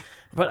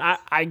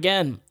 but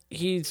again,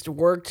 he's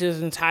worked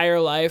his entire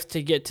life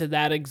to get to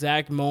that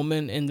exact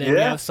moment, and then you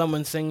have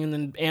someone singing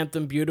the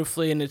anthem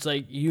beautifully, and it's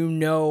like,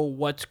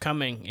 what's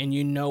coming, and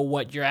you know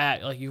what you're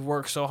at. Like, you've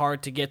worked so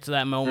hard to get to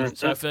that moment.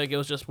 So I feel like it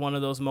was just one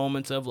of those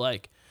moments of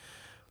like,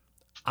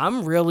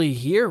 I'm really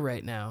here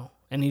right now,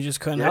 and he just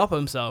couldn't help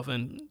himself,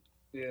 and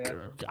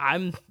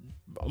I'm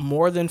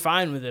more than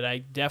fine with it. I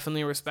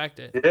definitely respect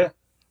it. Yeah,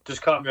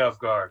 just caught me off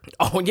guard.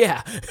 Oh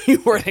yeah,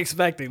 you weren't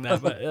expecting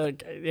that, but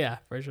yeah,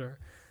 for sure.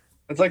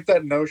 It's like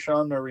that No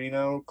Sean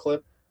Marino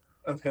clip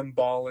of him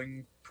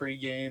bawling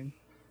pregame.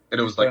 And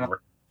it was like,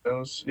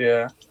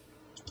 yeah.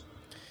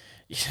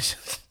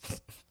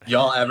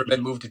 Y'all ever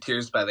been moved to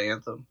tears by the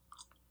anthem?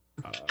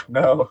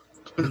 No.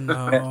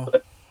 No,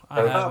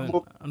 I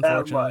haven't.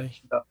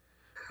 Unfortunately,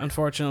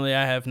 unfortunately,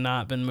 I have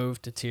not been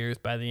moved to tears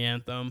by the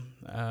anthem.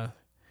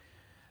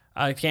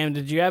 Cam,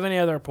 did you have any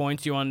other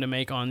points you wanted to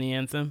make on the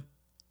anthem?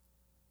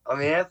 On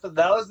the anthem,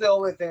 that was the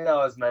only thing that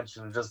was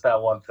mentioned. Just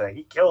that one thing.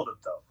 He killed it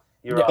though.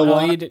 You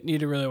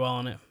did really well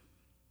on it.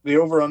 The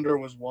over-under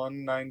was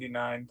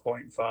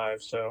 199.5,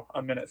 so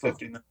I'm in at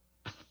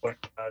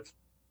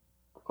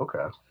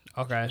 59.5.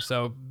 Okay,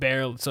 so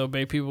barely. So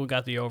people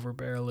got the over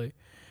barely.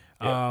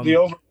 Yeah. The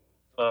over,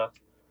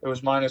 it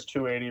was minus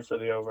 280 for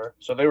the over,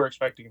 so they were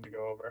expecting him to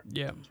go over.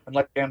 Yeah. And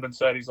like Camden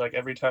said, he's like,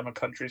 every time a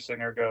country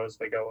singer goes,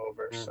 they go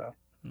over. So.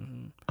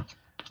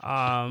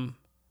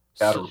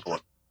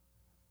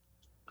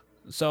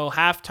 So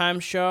halftime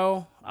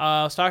show.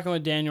 I was talking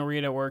with Daniel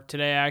Reed at work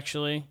today,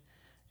 actually,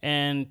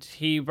 and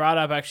he brought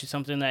up actually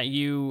something that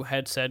you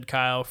had said,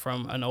 Kyle,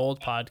 from an old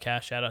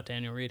podcast. Shout out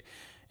Daniel Reed.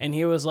 And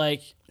he was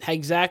like,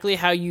 exactly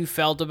how you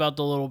felt about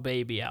the Little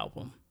Baby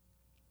album.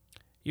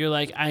 You're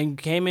like, I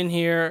came in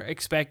here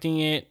expecting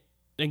it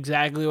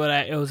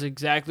was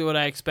exactly what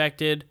I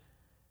expected.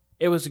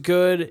 It was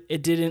good.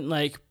 It didn't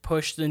like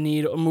push the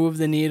needle, move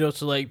the needle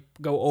to like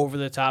go over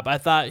the top. I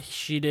thought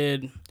she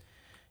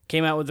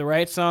came out with the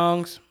right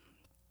songs,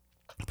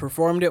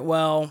 performed it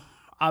well.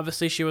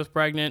 Obviously, she was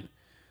pregnant.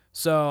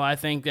 So I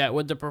think that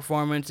with the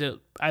performance,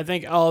 I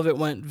think all of it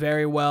went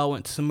very well,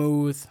 went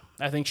smooth.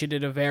 I think she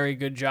did a very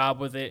good job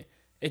with it.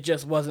 It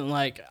just wasn't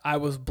like I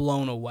was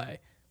blown away.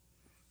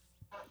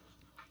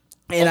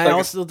 And I Second.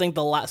 also think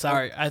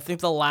I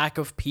think the lack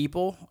of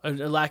people, a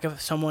lack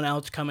of someone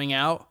else coming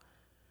out,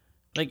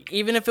 like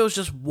even if it was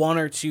just one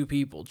or two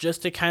people,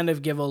 just to kind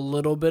of give a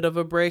little bit of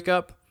a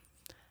breakup,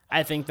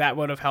 I think that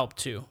would have helped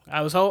too.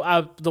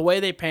 The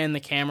way they panned the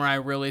camera, I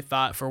really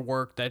thought for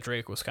work that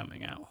Drake was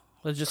coming out.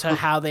 It's just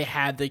how they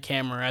had the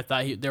camera. I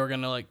thought they were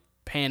gonna like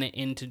pan it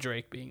into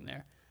Drake being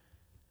there.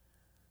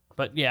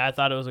 But yeah, I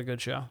thought it was a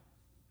good show.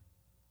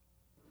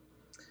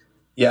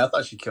 Yeah, I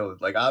thought she killed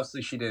it. Like,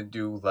 obviously, she didn't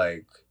do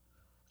like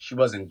she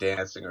wasn't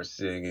dancing or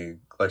singing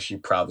like she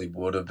probably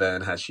would have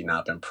been had she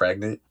not been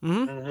pregnant.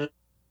 Mm-hmm. Mm-hmm.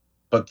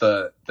 But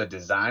the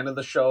design of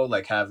the show,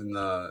 like having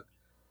the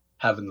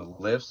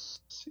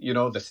lifts,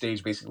 the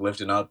stage basically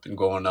lifting up and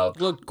going up,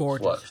 Looked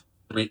what, gorgeous.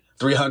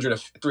 300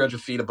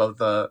 feet above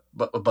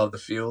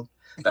the field.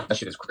 That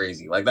shit is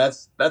crazy. Like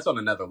that's on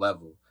another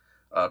level,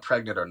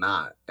 pregnant or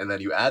not. And then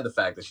you add the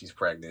fact that she's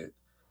pregnant.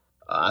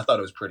 I thought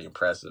it was pretty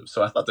impressive.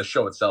 So I thought the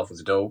show itself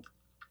was dope.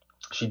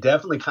 She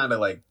definitely kind of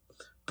like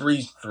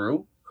breezed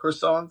through her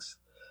songs.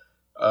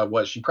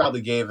 What she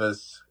probably gave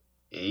us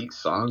 8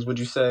 songs, would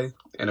you say,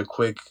 in a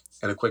quick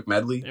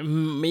medley?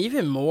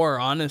 Even more,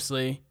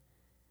 honestly.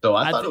 So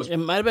I I thought it think was it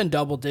might have been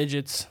double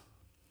digits.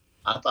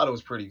 I thought it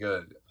was pretty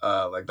good.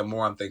 Like the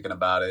more I'm thinking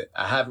about it,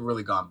 I haven't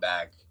really gone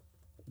back,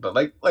 but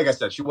like I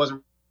said, she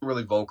wasn't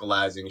really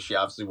vocalizing. She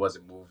obviously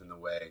wasn't moving the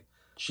way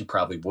she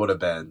probably would have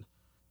been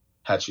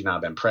had she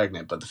not been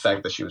pregnant. But the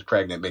fact that she was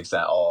pregnant makes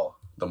that all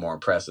the more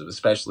impressive,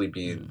 especially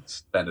being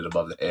suspended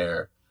above the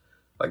air.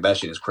 Like that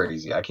shit is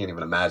crazy. I can't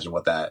even imagine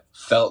what that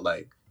felt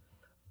like.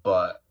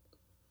 But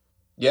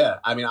yeah,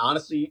 I mean,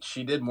 honestly,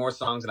 she did more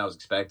songs than I was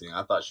expecting.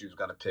 I thought she was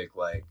gonna pick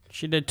like,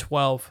 She did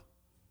 12.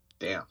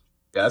 damn,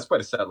 yeah, that's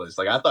quite a set list.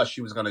 Like I thought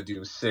she was gonna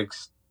do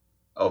 6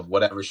 of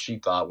whatever she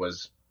thought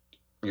was,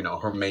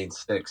 her main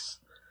 6.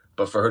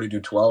 But for her to do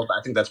 12,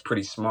 I think that's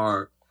pretty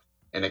smart,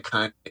 and it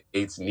kind of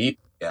aids need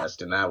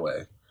guest in that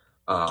way.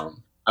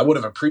 I would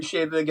have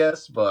appreciated it, I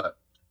guess, but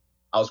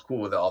I was cool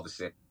with it all the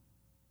same.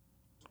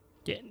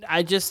 Yeah,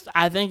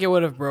 I think it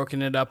would have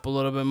broken it up a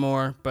little bit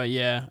more, but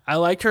yeah, I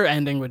liked her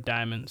ending with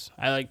diamonds.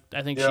 I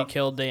think she Yeah.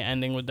 killed the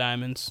ending with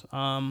diamonds.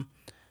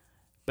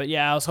 But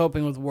yeah, I was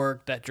hoping with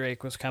work that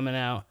Drake was coming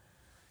out,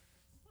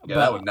 Yeah,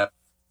 that would but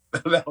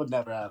never, that would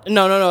never happen.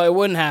 no, it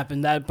wouldn't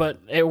happen. But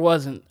it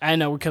wasn't. I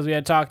know because we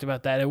had talked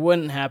about that. It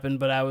wouldn't happen,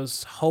 but I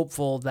was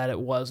hopeful that it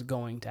was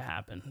going to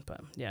happen. But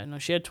yeah, no,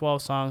 she had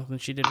 12 songs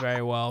and she did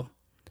very well.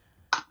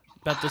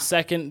 About the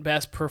second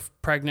best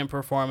pregnant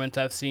performance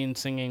I've seen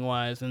singing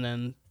wise, and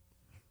then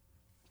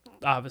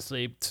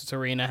obviously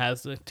Serena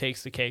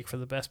takes the cake for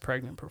the best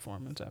pregnant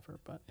performance ever.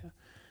 But yeah,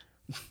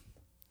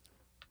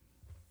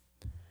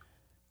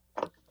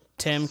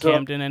 Tim So,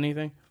 Camden,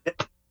 anything?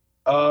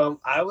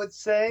 I would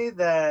say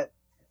that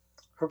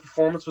her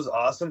performance was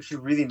awesome. She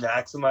really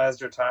maximized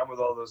her time with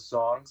all those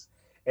songs,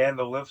 and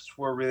the lifts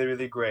were really,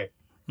 really great.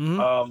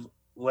 Mm-hmm.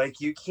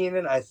 Like you,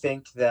 Keenan, I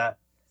think that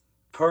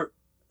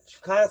she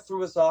kind of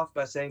threw us off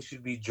by saying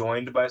she'd be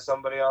joined by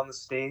somebody on the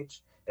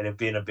stage, and it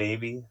being a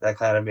baby. That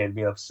kind of made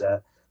me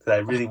upset because I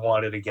really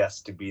wanted a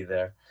guest to be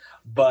there.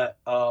 But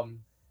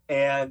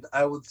and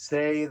I would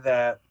say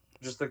that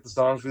just like the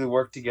songs really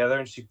worked together,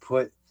 and she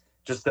put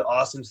just the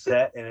awesome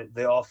set, and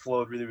they all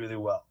flowed really, really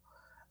well.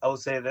 I will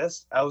say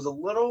this: I was a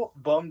little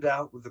bummed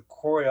out with the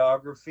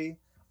choreography.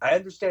 I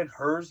understand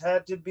hers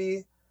had to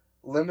be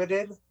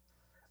limited,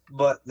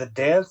 but the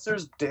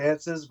dancers'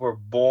 dances were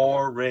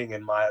boring,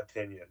 in my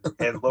opinion,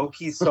 and low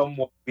key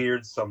somewhat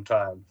weird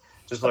sometimes.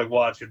 Just like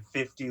watching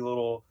 50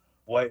 little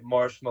white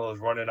marshmallows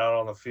running out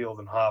on the field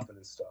and hopping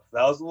and stuff.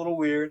 That was a little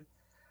weird.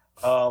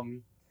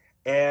 Um,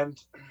 and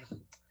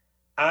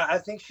I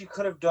think she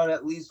could have done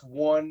at least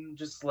one,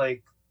 just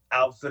like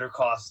outfit or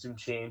costume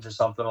change or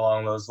something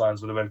along those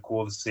lines would have been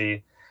cool to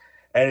see.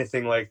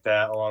 Anything like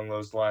that along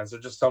those lines, or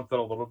just something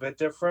a little bit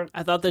different.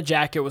 I thought the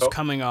jacket was So,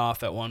 coming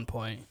off at one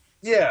point.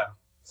 yeah,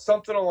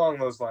 something along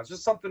those lines,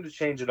 just something to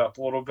change it up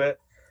a little bit.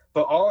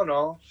 But all in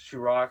all, she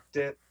rocked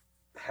it.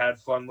 Had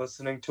fun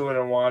listening to it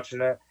and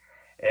watching it,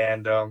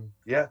 and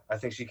yeah, I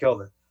think she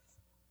killed it.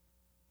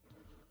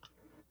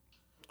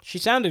 She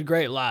sounded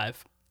great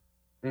live.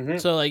 Mm-hmm.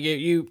 So like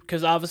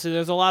because obviously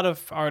there's a lot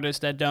of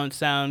artists that don't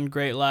sound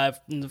great live,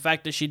 and the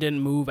fact that she didn't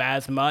move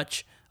as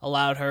much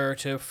allowed her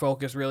to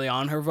focus really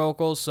on her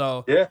vocals.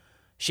 So Yeah,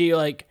 she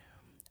like,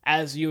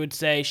 as you would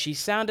say, she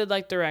sounded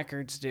like the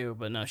records do,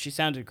 but no, she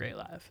sounded great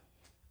live.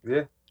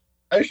 yeah.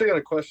 I actually got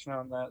a question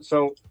on that.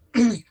 So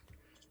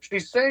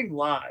she's saying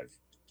live,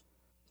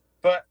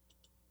 but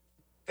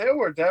there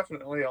were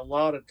definitely a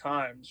lot of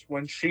times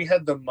when she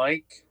had the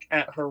mic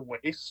at her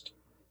waist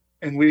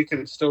and we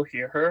could still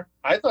hear her.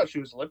 I thought she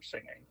was lip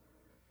singing.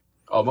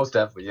 Oh, most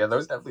definitely. Yeah, there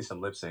was definitely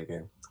some lip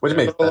syncing, which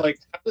makes So sense. like,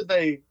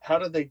 how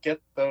did they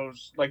get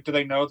those? Like, do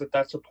they know that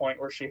that's a point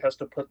where she has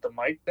to put the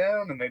mic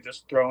down and they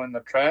just throw in the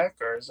track,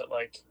 or is it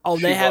like Oh,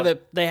 she they have was?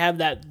 it. They have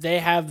that. They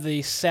have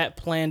the set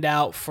planned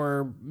out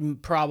for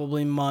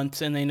probably months,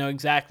 and they know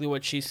exactly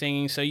what she's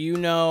singing. So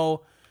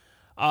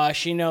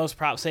she knows.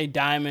 Say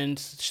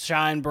diamonds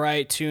shine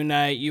bright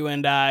tonight. You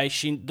and I.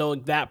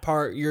 That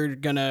part.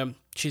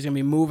 She's gonna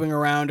be moving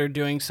around or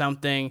doing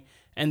something,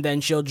 and then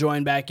she'll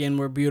join back in.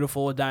 We're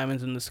beautiful with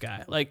diamonds in the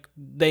sky. Like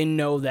they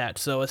know that.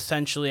 So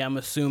essentially, I'm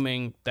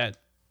assuming that.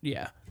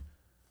 Yeah.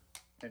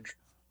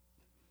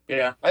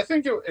 Yeah, I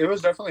think it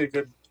was definitely a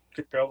good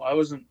show. I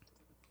wasn't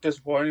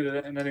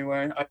disappointed in any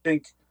way. I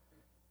think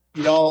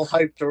y'all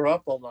hyped her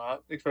up a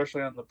lot,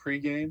 especially on the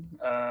pregame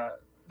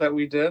that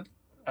we did.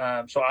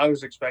 So I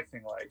was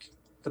expecting like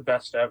the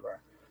best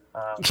ever.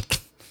 Um,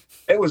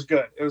 it was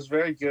good. It was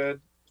very good.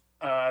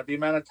 The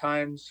amount of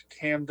times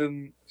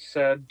Camden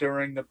said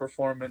during the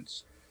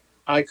performance,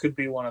 "I could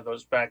be one of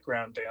those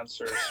background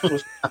dancers."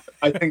 Was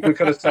I think we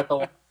could have set the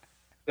line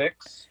at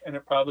 6, and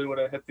it probably would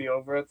have hit the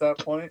over at that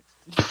point.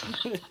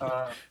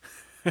 Uh,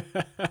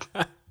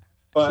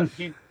 but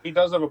he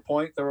does have a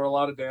point. There were a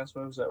lot of dance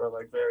moves that were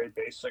like very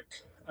basic,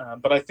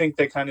 but I think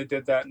they kind of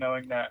did that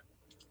knowing that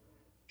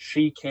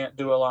she can't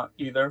do a lot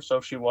either. So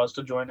if she was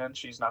to join in,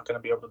 she's not going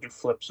to be able to do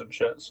flips and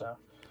shit. So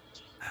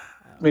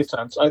made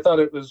sense. I thought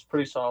it was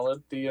pretty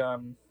solid.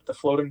 The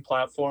floating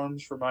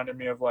platforms reminded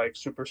me of like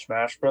Super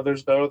Smash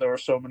Brothers. Though there were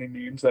so many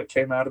memes that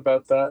came out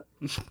about that,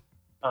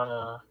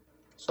 so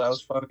that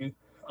was funny.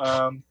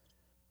 Um,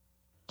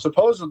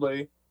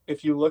 Supposedly,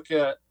 if you look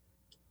at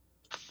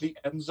the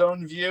end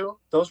zone view,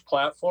 those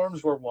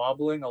platforms were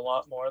wobbling a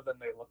lot more than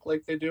they look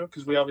like they do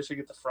because we obviously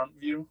get the front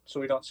view, so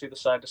we don't see the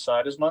side to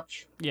side as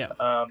much. Yeah.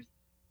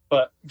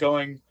 But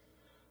going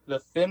the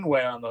thin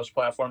way on those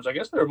platforms, I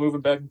guess they were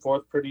moving back and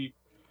forth pretty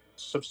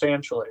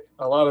substantially.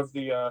 A lot of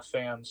the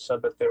fans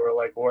said that they were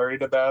like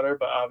worried about her,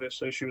 but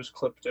obviously she was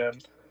clipped in,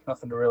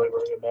 nothing to really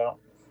worry about.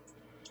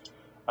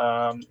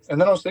 And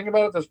then I was thinking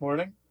about it this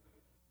morning.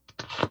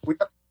 We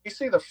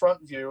see the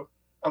front view.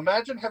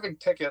 Imagine having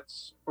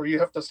tickets where you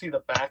have to see the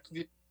back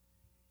view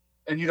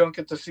and you don't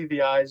get to see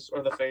the eyes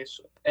or the face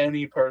of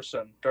any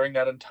person during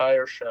that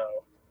entire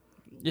show.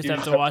 Just You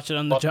have to watch it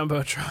on the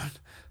Jumbotron.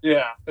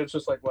 Yeah, it's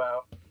just like,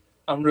 wow,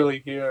 I'm really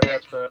here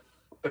at the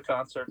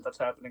concert that's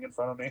happening in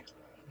front of me.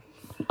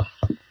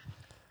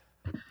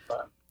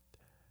 But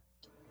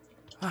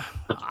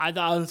I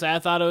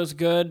thought it was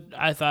good.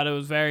 I thought it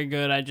was very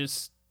good.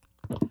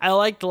 I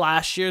liked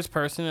last year's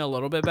personally a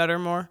little bit better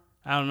more.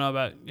 I don't know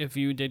about if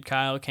you did,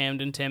 Kyle,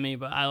 Camden, Timmy,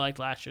 but I liked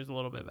last year's a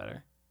little bit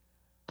better.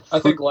 I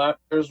think last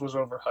year's was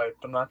overhyped.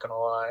 I'm not gonna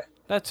lie.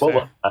 That's What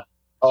fair. was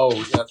Oh,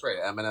 yeah, that's right.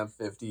 Eminem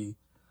 50.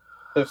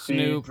 50,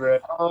 Snoop. Dre,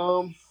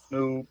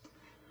 Snoop.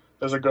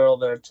 There's a girl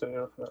there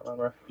too. I don't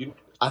remember.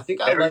 I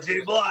think I Mary like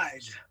J.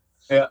 Blige.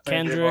 Yeah,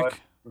 Kendrick.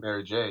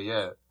 Mary J.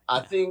 Yeah, I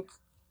think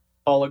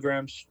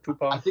Holograms,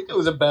 Tupac. it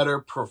was a better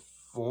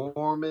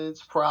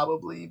performance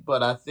probably,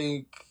 but I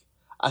think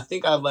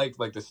I liked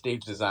like the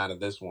stage design of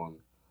this one.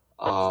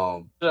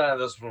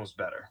 This one was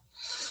better,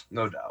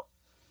 no doubt.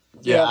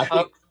 Yeah, I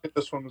think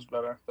this one was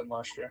better than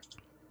last year.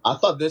 I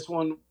thought this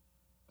one.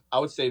 I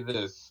would say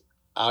this.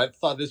 I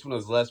thought this one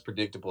was less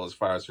predictable as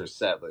far as her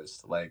set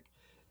list. Like,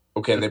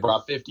 okay, they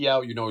brought 50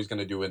 out. You know he's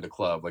gonna do In the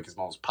Club, like his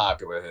most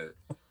popular hit.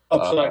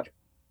 Upside.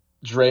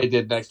 Dre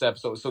did next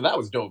episode, so that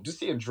was dope. Just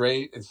seeing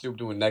Dre and Snoop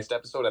doing next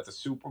episode at the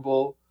Super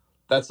Bowl,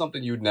 that's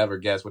something you'd never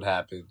guess would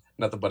happen.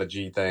 Nothing but a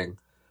G thing.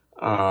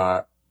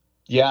 Yeah,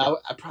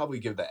 I'd probably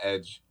give the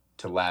edge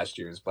to last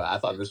year's, but I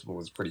thought this one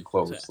was pretty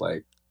close.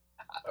 Like,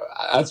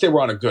 I'd say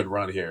we're on a good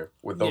run here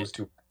with those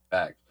two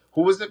back.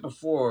 Who was it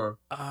before?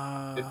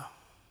 Or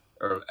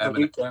The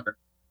Eminem? Weeknd.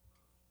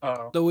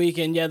 Oh, The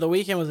Weeknd. Yeah, The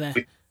Weeknd was in.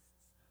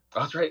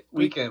 That's right.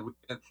 Weekend.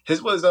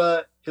 His was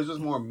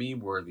more meme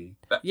worthy.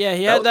 Yeah,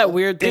 he had that was-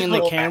 weird thing in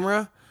the His-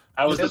 camera.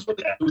 I was his was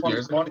yeah. 2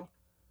 years ago.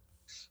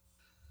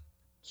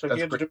 so That's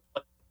he had to do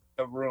like,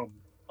 a room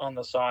on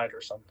the side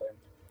or something.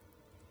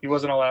 He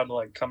wasn't allowed to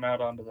like come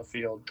out onto the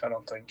field. I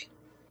don't think.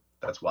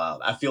 That's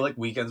wild. I feel like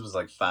Weekends was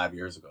like 5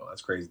 years ago.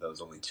 That's crazy. That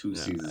was only 2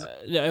 seasons.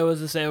 Yeah, it was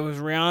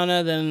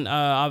Rihanna, then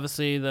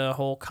obviously the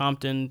whole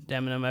Compton,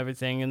 Eminem,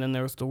 everything, and then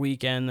there was The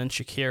Weeknd, then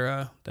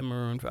Shakira, then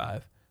Maroon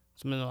 5.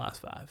 It's been the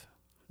last 5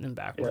 in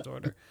backwards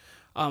order.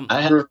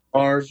 I had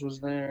Mars was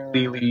there.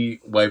 completely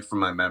wiped from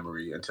my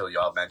memory until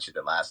y'all mentioned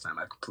it last time.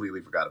 I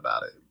completely forgot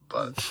about it.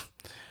 But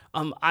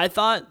I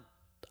thought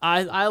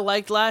I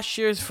liked last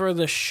year's for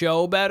the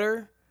show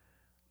better.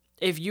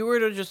 If you were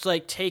to just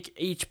like take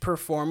each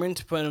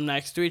performance, put them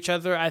next to each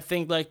other, I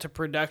think like the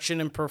production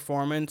and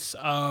performance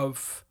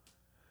of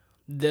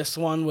this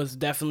one was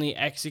definitely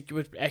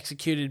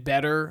executed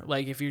better.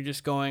 Like if you're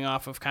just going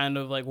off of kind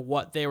of like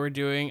what they were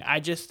doing, I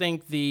just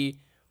think the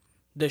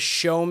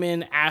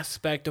showman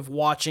aspect of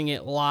watching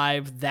it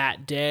live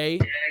that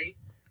day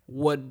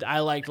what I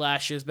liked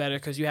last year's better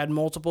because you had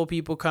multiple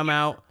people come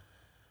out.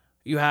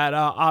 You had,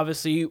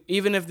 obviously,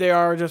 even if they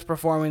are just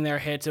performing their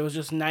hits, it was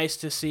just nice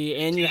to see.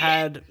 And you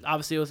had,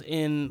 obviously, it was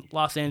in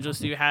Los Angeles,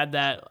 so you had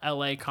that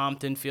LA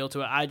Compton feel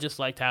to it. I just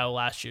liked how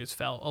last year's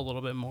felt a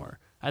little bit more.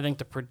 I think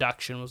the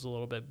production was a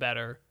little bit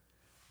better,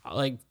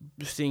 like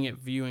seeing it,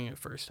 viewing it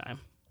first time.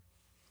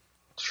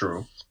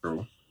 True.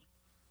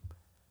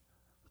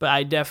 But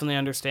I definitely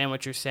understand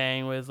what you're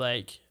saying with,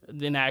 like,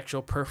 the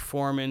actual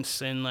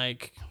performance and,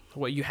 like,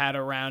 what you had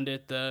around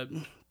it,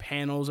 the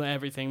panels and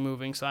everything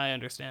moving, so I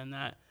understand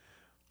that.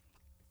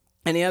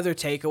 Any other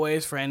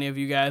takeaways for any of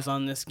you guys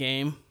on this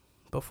game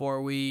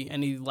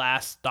any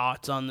last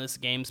thoughts on this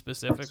game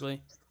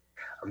specifically?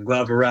 I'm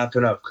glad we're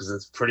wrapping up because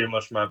it's pretty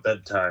much my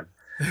bedtime.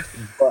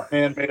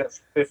 Man made it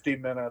 50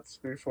 minutes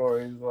before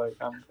he's like,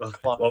 I'm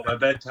well, my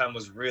bedtime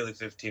was really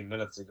 15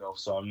 minutes ago,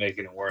 so I'm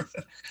making it worth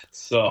it.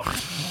 So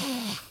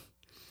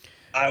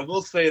I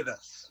will say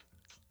this.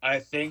 I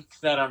think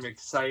that I'm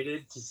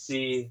excited to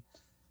see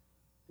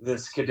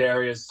this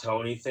Kadarius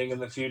Toney thing in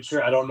the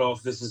future. I don't know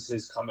if this is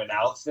his coming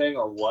out thing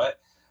or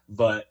what,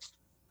 but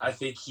I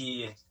think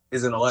he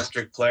is an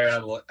electric player.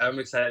 I'm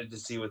excited to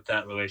see what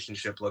that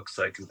relationship looks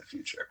like in the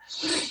future.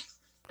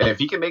 And if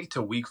he can make it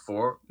to week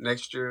 4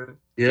 next year,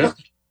 Yeah,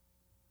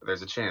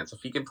 there's a chance.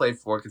 If he can play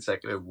 4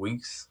 consecutive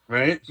weeks,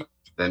 right?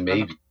 then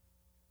maybe.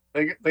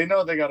 They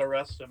know they got to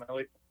rest him at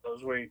least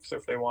those weeks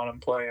if they want him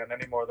playing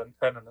any more than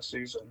 10 in the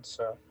season.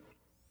 So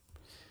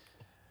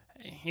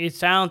He's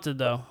talented,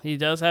 though. He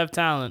does have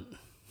talent.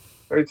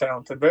 very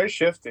talented, very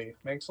shifty.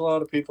 Makes a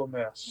lot of people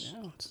miss.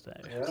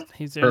 Yeah.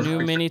 He's their new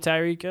mini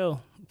Tyreek Hill.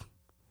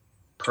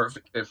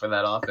 Perfect fit for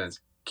that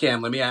offense.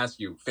 Cam, let me ask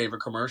you,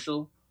 favorite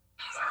commercial?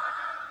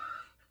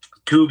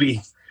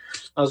 Tubi.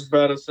 I was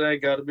about to say,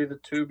 got to be the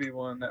Tubi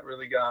one that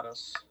really got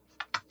us.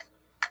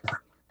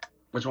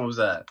 Which one was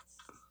that?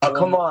 Oh,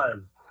 come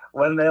on.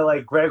 When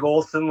Greg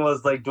Olson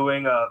was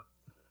doing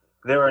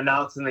they were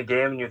announcing the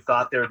game and you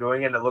thought they were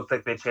doing it and it looked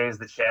like they changed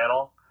the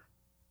channel.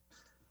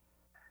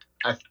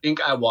 I think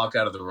I walked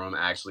out of the room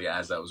actually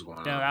as that was going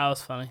on. Yeah, that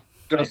was funny.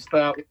 Just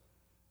that.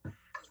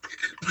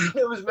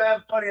 It was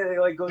mad funny.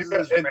 They goes to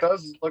this It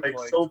does look like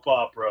soap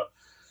opera.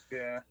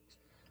 Yeah.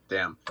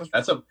 Damn,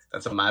 that's a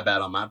my bad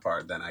on my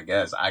part. Then I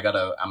guess I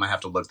might have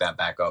to look that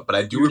back up. But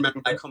I do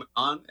remember that coming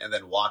on and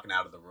then walking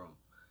out of the room.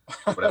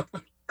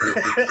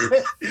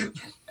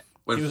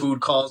 When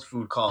food calls,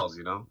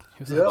 you know.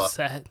 He was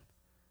upset.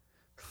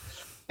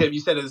 Tim,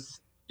 you said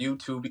it's you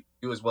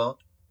as well.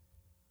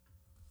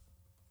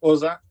 What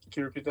was that?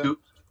 Can you repeat that?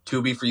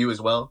 Tubi for you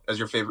as well as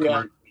your favorite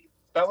commercial?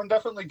 That one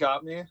definitely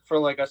got me for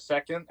like a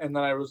second, and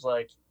then I was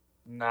like,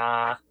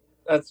 nah,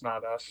 that's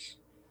not us.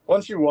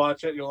 Once you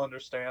watch it, you'll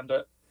understand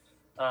it,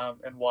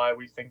 and why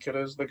we think it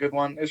is the good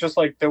one. It's just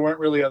like there weren't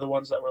really other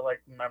ones that were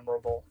like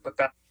memorable, but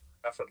that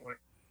definitely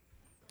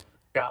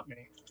got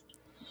me.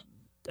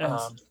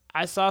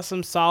 I saw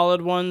some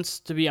solid ones,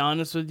 to be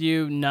honest with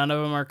you. None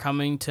of them are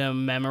coming to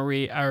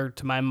memory or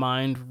to my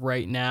mind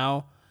right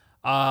now.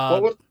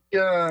 What was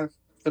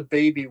the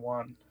baby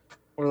one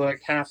where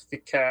like half the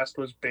cast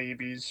was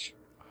babies?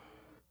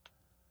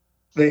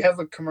 They have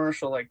a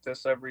commercial like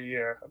this every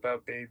year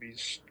about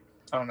babies.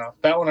 I don't know.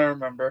 That one I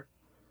remember.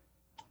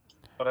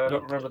 But I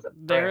don't remember the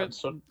brand.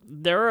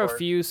 There are a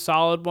few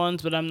solid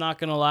ones, but I'm not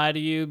going to lie to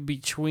you.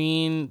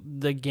 Between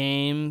the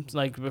games,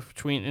 like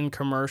between in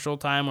commercial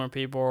time when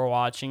people were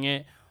watching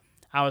it,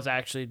 I was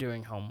actually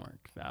doing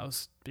homework. I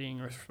was being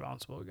a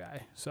responsible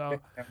guy.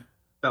 So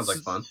sounds like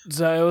fun.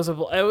 So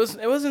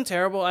it wasn't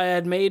terrible. I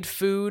had made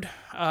food.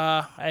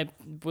 I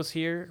was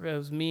here. It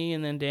was me,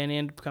 and then Danny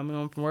ended up coming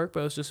home from work, but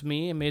it was just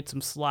me. I made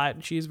some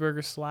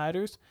cheeseburger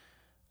sliders.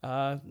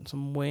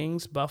 Some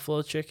wings,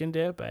 buffalo chicken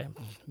dip. I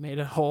made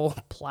a whole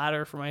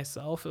platter for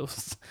myself. It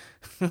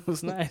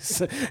was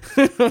nice.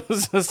 I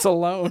was just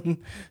alone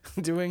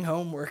doing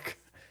homework.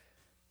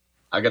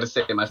 I gotta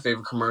say, my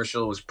favorite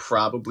commercial was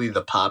probably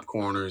the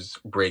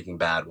Popcorners Breaking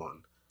Bad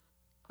one.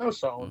 That was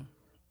solid,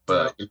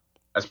 but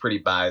that's pretty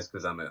biased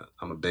because I'm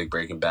a big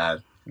Breaking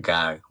Bad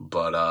guy.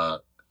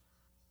 But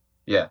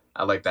yeah,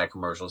 I like that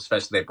commercial,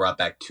 especially they brought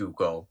back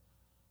Tuco.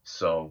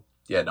 So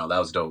yeah, no, that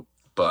was dope.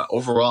 But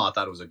overall, I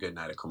thought it was a good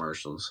night of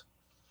commercials.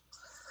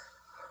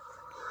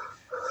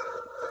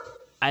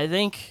 I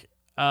think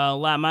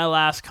my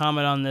last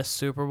comment on this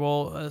Super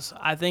Bowl is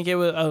I think it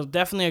was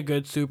definitely a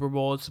good Super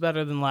Bowl. It's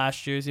better than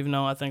last year's, even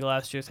though I think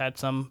last year's had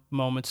some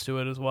moments to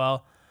it as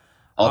well.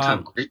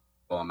 All-time great,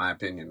 well, in my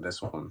opinion,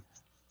 this one.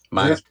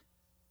 Minus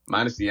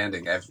the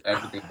ending.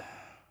 Everything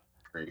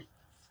great.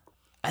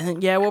 I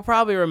think, yeah, we'll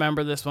probably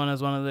remember this one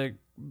as one of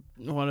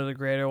the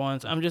greater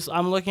ones.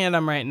 I'm looking at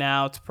them right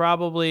now. It's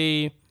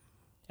probably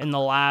in the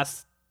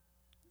last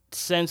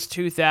since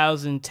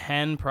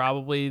 2010,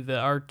 probably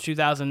or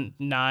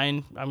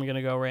 2009. I'm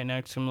gonna go right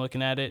next. I'm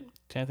looking at it.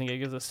 I think it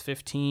gives us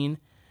 15.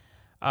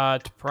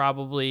 To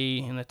probably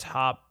in the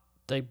top,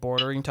 like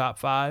bordering top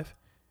 5,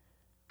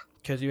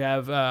 because you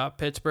have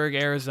Pittsburgh,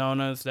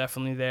 Arizona is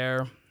definitely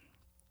there.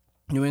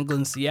 New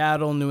England,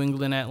 Seattle, New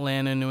England,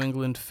 Atlanta, New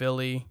England,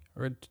 Philly,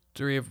 or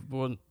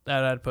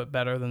that I'd put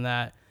better than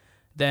that.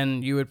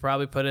 Then you would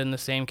probably put it in the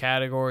same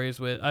categories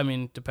with, I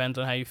mean, depends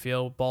on how you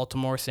feel,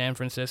 Baltimore, San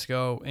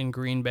Francisco, and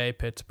Green Bay,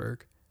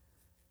 Pittsburgh.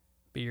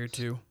 Be your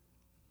two.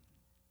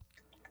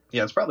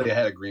 Yeah, it's probably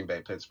ahead of Green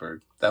Bay,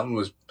 Pittsburgh. That one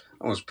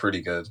was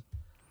pretty good.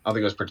 I don't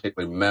think it was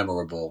particularly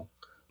memorable,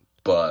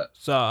 but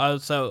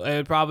So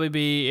it'd probably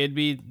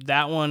be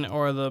that one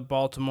or the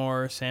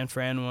Baltimore San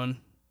Fran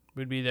one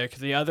would be there, because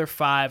the other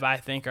 5 I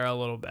think are a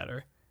little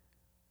better.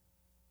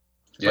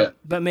 yeah,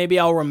 But maybe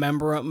I'll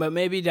remember it. But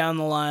maybe down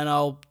the line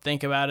I'll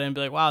think about it and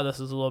be like, wow, this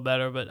is a little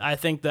better. But I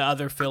think the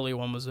other Philly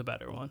one was a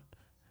better one.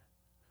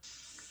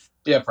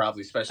 yeah,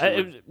 probably, especially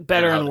with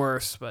Better and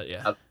worse, but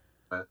yeah.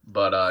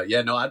 But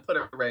yeah, no, I'd put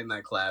it right in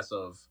that class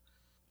of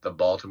the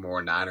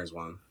Baltimore Niners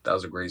one. That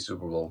was a great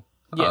Super Bowl.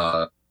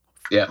 Yeah.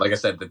 Yeah, like I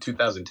said, the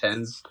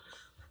 2010s,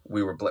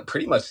 we were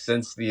pretty much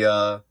since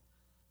the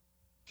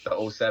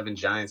 07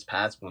 Giants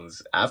Pats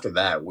ones. After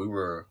that, we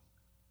were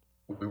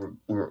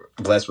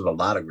blessed with a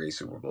lot of great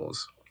Super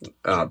Bowls.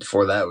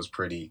 Before that, it was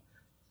pretty,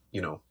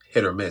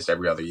 hit or miss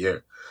every other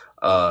year.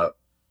 But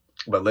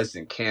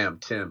listen, Cam,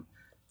 Tim,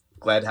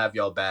 glad to have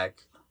y'all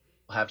back.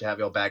 We'll have to have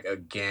y'all back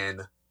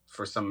again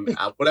for some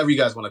whatever you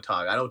guys want to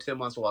talk. I know Tim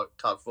wants to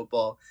talk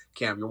football.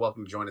 Cam, you're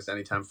welcome to join us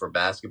anytime for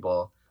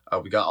basketball.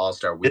 We got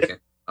All-Star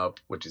Weekend up,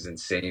 which is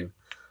insane.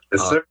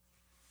 Yes, sir.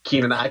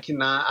 Keenan, I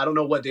don't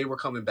know what day we're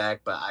coming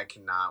back, but I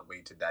cannot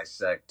wait to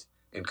dissect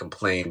and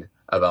complain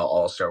about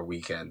All-Star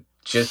Weekend.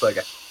 Just like,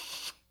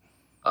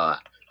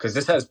 because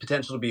this has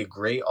potential to be a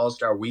great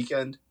All-Star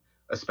Weekend,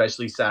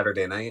 especially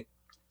Saturday night,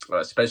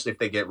 especially if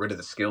they get rid of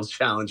the skills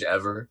challenge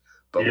ever.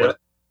 But what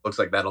looks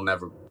like that'll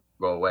never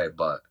go away.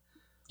 But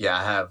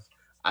yeah,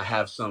 I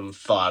have some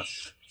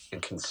thoughts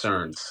and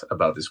concerns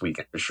about this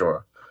weekend for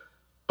sure.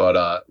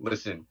 But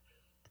listen,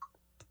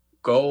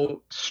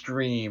 go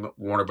stream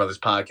Warner Brothers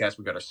Podcast.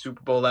 We got our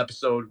Super Bowl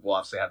episode. We'll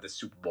obviously have this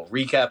Super Bowl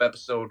recap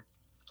episode,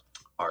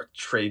 our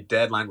trade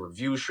deadline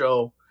review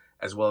show,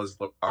 as well as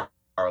our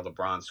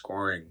LeBron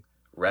scoring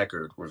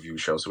record review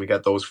show. So we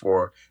got those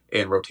 4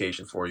 in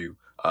rotation for you.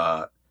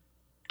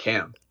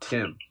 Cam,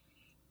 Tim,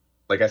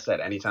 like I said,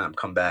 anytime,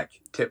 come back.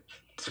 Tip,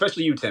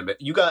 especially you, Tim.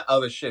 But you got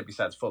other shit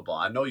besides football.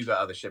 I know you got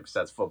other shit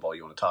besides football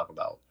you want to talk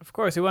about. Of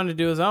course, he wanted to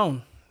do his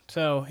own.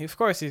 So, of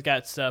course, he's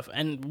got stuff.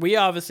 And we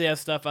obviously have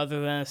stuff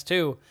other than us,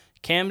 too.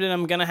 Camden,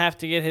 I'm going to have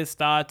to get his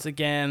thoughts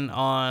again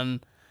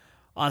on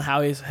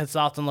how his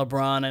thoughts on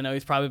LeBron. I know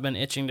he's probably been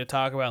itching to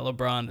talk about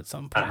LeBron at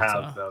some point. I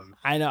have them.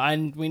 I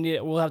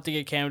know. We'll have to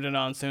get Camden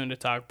on soon to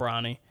talk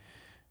Bronny.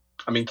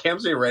 I mean,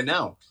 Cam's here right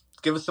now.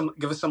 Give us some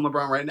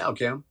LeBron right now,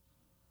 Cam.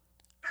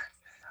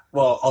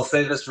 Well, I'll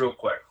say this real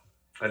quick.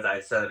 As I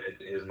said,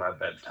 it is my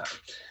bedtime.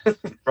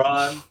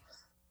 LeBron,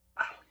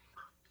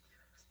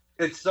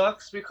 it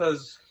sucks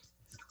because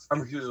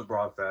I'm a huge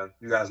LeBron fan.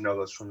 You guys know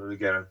this from the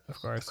beginning. Of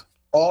course.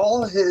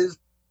 All his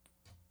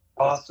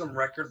awesome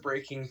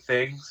record-breaking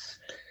things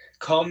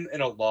come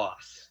in a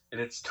loss, and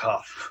it's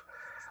tough.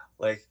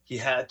 Like, he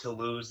had to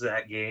lose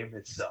that game.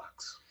 It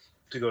sucks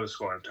to go to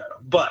scoring title.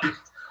 But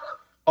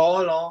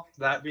all in all,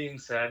 that being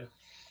said,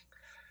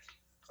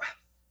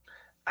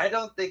 I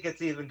don't think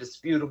it's even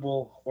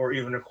disputable or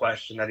even a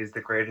question that he's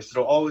the greatest.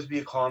 It'll always be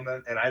a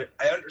comment, and I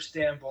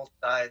understand both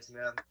sides,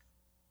 man.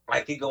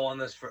 I could go on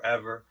this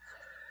forever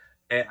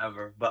and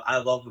ever, but I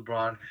love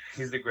LeBron.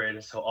 He's the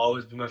greatest. He'll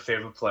always be my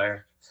favorite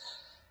player.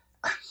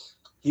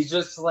 He's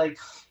just like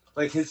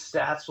his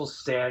stats will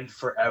stand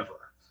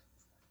forever.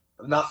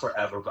 Not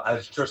forever, but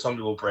I'm sure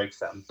somebody will break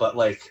them. But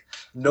like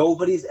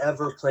nobody's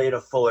ever played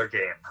a fuller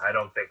game, I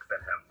don't think, than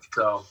him.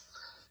 So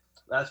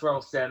that's where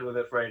I'll stand with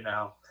it right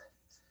now.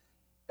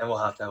 And we'll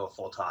have to have a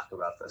full talk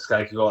about this.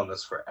 I could go on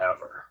this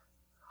forever.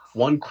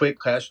 One quick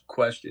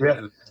question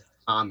and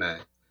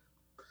comment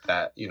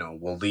that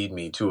will lead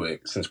me to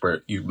it, since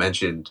you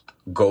mentioned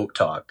GOAT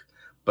talk.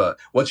 But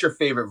what's your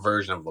favorite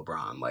version of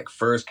LeBron? Like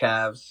first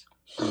Cavs,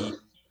 Heat,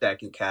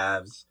 second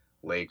Cavs,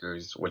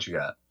 Lakers. What you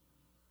got?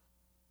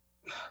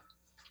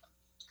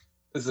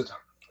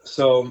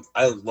 So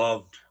I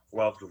loved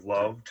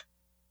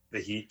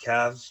the Heat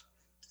Cavs.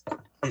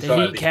 Heat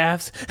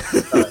Cavs?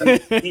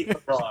 Heat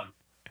LeBron.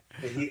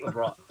 The Heat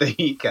LeBron. The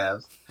Heat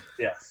Cavs.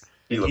 Yes.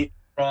 The Heat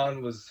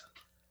LeBron was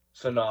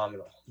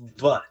phenomenal.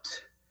 But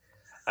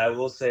I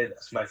will say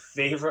this. My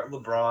favorite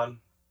LeBron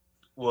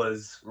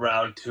was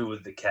round 2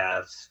 with the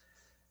Cavs.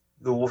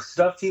 The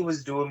stuff he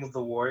was doing with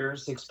the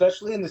Warriors,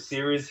 especially in the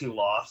series he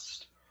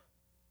lost,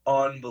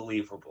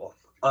 unbelievable.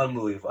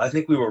 Unbelievable. I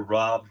think we were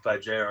robbed by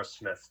J.R.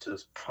 Smith to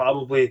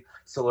probably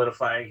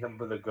solidifying him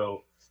for the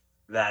GOAT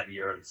that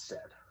year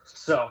instead.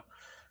 So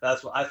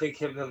that's what I think.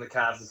 Him in the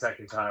Cavs the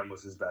second time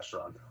was his best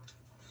run.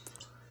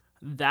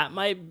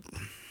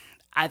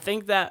 I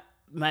think that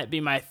might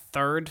be my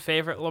third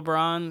favorite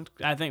LeBron.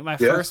 I think my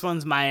first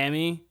one's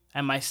Miami,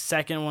 and my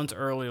second one's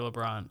early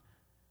LeBron.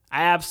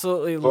 I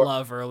absolutely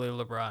love early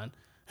LeBron.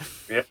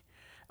 Yeah.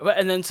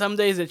 And then some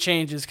days it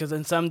changes, because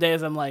then some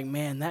days I'm like,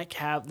 man, that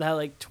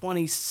like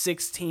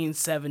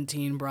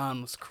 2016-17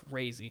 Bron was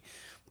crazy.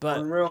 But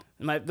Unreal.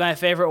 my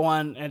favorite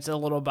one, it's a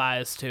little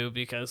biased too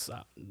because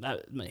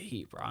my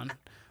Heat Bron.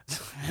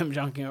 Him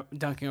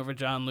dunking over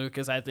John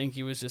Lucas. I think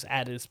he was just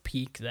at his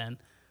peak then.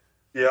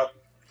 Yep.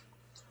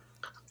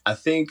 I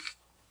think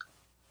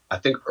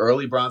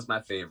early Bron's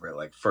my favorite.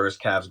 Like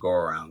first Cavs go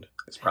around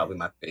is probably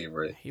my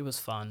favorite. He was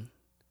fun.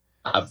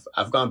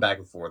 I've gone back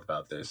and forth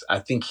about this. I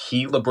think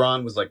Heat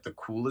LeBron was like the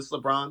coolest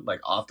LeBron, like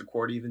off the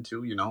court even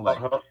too. You know, like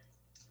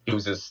he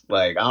was just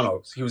like I don't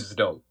know, he was just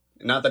dope.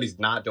 Not that he's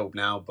not dope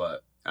now,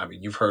 but I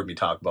mean, you've heard me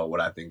talk about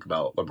what I think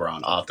about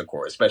LeBron off the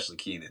court, especially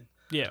Keenan.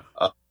 Yeah.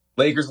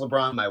 Lakers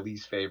LeBron, my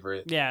least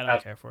favorite. Yeah, I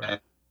don't care for it. And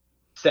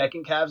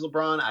second Cavs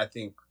LeBron, I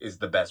think is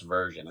the best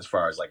version as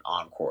far as like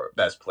on court,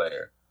 best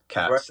player.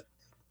 Cavs.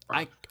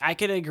 Right. I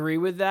could agree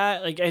with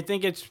that. Like I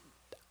think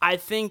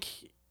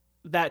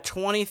that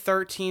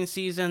 2013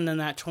 season and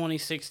that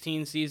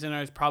 2016 season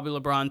are probably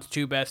LeBron's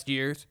two best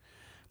years.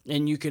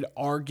 And you could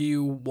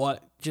argue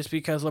just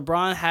because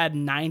LeBron had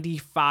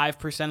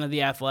 95% of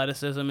the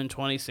athleticism in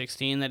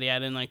 2016 that he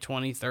had in like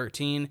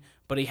 2013,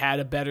 but he had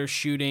a better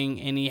shooting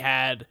and he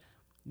had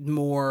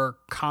more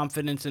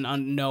confidence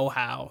and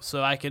know-how.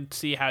 So I could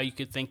see how you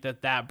could think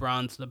that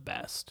Bron's the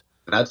best.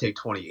 And I'd take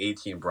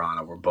 2018 Bron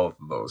over both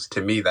of those.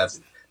 To me, that's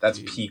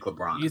peak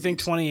LeBron. You think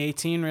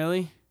 2018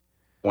 really?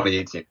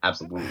 2018,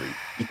 absolutely.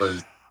 He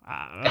was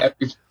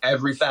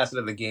every facet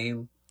of the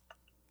game,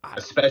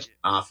 especially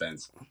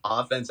offense.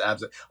 Offense,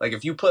 absolutely. Like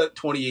if you put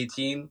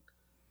 2018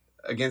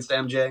 against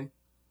MJ,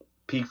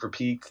 peak for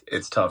peak,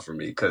 it's tough for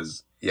me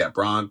because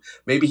Bron.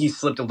 Maybe he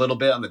slipped a little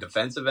bit on the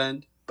defensive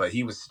end, but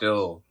he was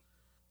still,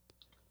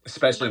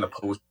 especially in the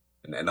post,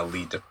 an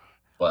elite.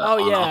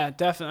 But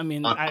definitely. I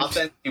mean, on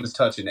offense, he was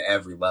touching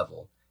every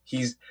level.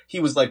 He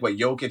was like what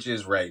Jokic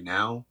is right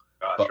now,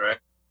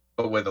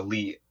 but with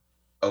elite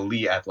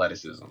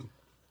athleticism.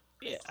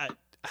 Yeah,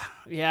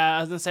 I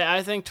was gonna say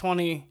I think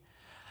 20.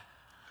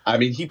 I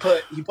mean, he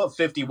put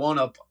 51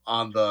 up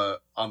on the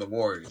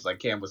Warriors, like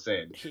Cam was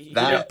saying. He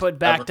did put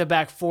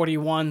back-to-back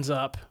 41s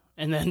up,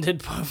 and then did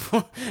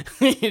put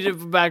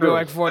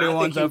back-to-back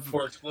 41s up.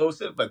 More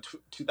explosive, but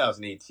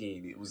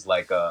 2018, it was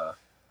like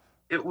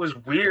It was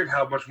weird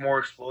how much more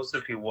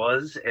explosive he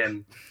was,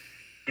 and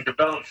he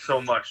developed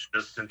so much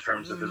just in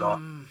terms of his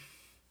offense.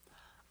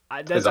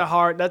 That's a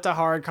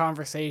hard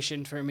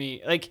conversation for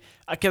me. Like,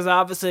 because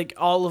obviously,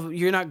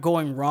 you're not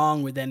going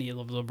wrong with any of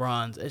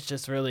LeBron's. It's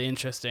just really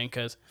interesting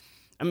because,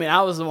 I mean,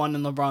 I was the one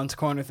in LeBron's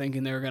corner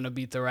thinking they were going to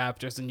beat the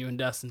Raptors, and you and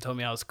Dustin told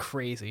me I was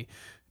crazy.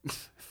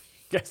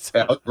 I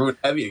was rooting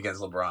heavy against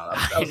LeBron.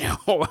 I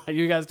know.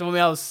 You guys told me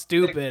I was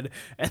stupid,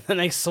 and then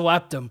they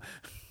swept him.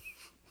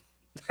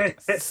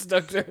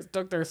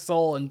 Stuck their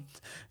soul, and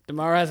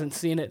DeMar hasn't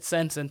seen it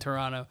since in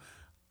Toronto.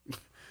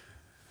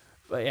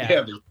 But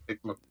yeah.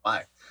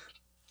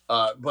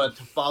 But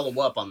to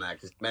follow up on that,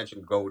 because you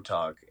mentioned GOAT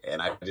talk,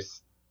 and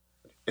it's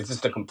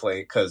just a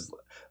complaint because,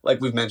 like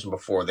we've mentioned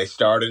before, they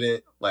started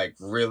it like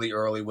really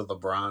early with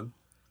LeBron,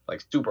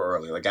 like super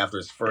early, like after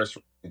his first,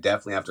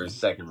 definitely after his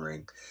second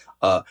ring.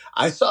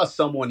 I saw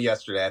someone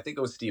yesterday, I think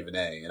it was Stephen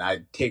A, and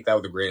I take that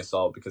with a grain of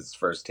salt because it's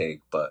first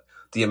take, but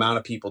the amount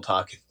of people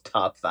talking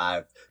top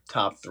 5,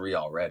 top 3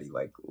 already,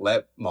 like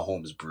let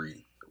Mahomes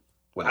breathe.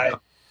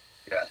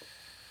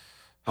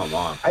 Come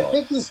on. I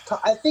think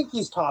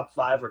he's top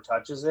 5 or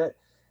touches it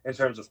in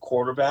terms of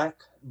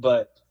quarterback,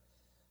 but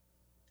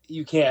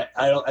you can't.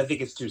 I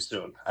think it's too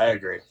soon. I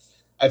agree.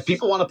 If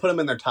people want to put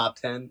him in their top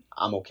 10,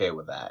 I'm okay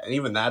with that, and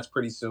even that's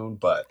pretty soon.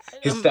 But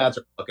his stats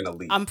are fucking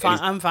elite. I'm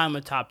fine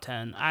with top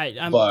 10.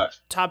 I'm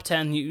top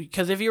 10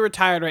 because if he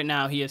retired right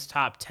now, he is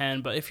top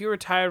 10. But if he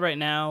retired right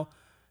now,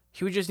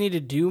 he would just need to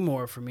do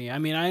more for me. I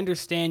mean, I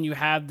understand you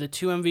have the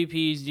 2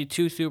 MVPs, the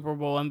 2 Super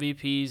Bowl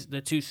MVPs,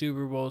 the 2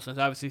 Super Bowls, and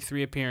obviously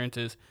 3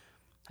 appearances.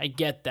 I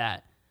get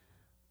that.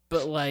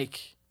 But,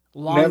 like,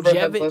 longevity.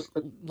 Never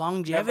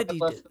had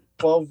less than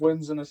 12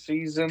 wins in a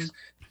season,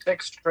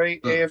 6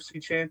 straight AFC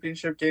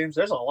championship games.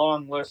 There's a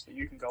long list that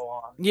you can go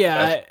on.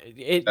 Yeah,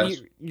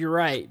 you're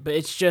right. But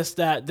it's just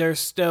that there's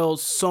still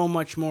so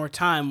much more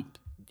time.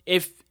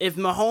 If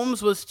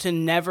Mahomes was to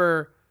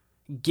never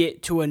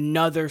get to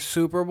another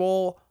Super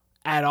Bowl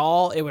at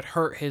all, it would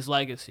hurt his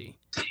legacy.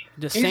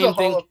 He's a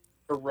Hall of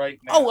Famer right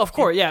now. Oh, of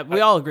course, yeah, we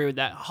all agree with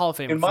that. Hall of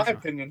Famer. In my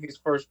opinion, he's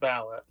first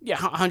ballot. Yeah,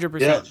 100%.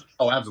 Yeah.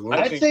 Oh, absolutely.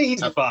 I'd say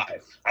he's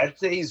 5.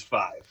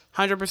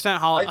 100%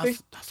 Hall. I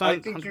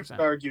think you could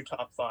argue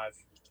top 5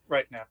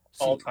 right now,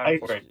 all time.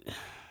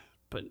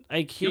 But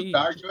like you can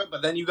argue it,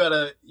 but then you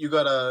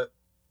gotta.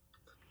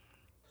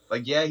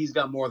 Like, yeah, he's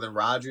got more than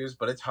Rodgers,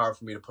 but it's hard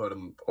for me to put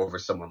him over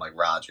someone like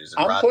Rodgers.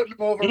 I'm putting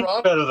him over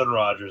Rodgers. Better than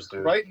Rodgers,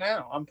 dude. Right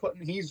now,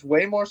 he's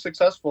way more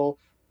successful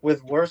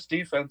with worse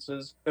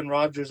defenses than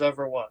Rodgers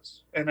ever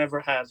was, and ever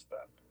has been,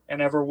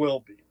 and ever will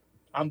be.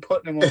 I'm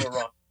putting him over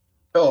Rodgers.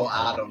 Oh,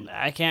 Adam.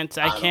 I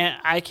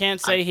can't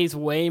say he's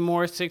way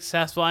more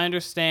successful. I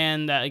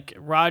understand that like,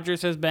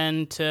 Rodgers has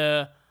been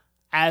to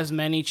as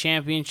many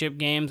championship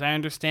games. I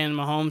understand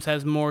Mahomes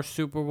has more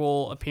Super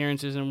Bowl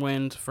appearances and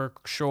wins for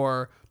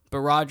sure. But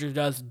Rodgers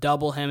does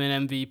double him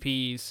in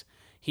MVPs.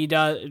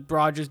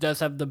 Rodgers does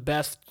have the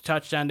best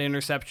touchdown to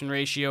interception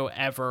ratio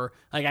ever.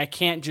 Like, I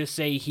can't just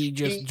say he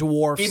just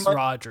dwarfs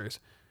Rodgers.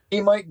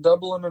 He might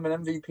double him in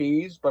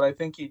MVPs, but I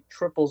think he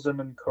triples him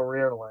in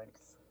career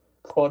length.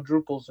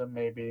 Quadruples him,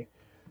 maybe.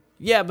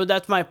 Yeah, but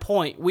that's my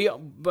point.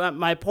 But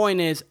my point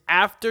is,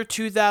 after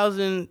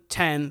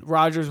 2010,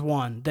 Rodgers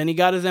won. Then he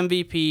got his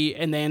MVP,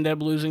 and they ended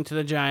up losing to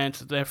the Giants.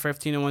 They're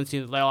 15-1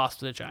 season. They lost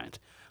to the Giants.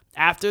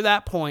 After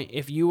that point,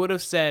 if you would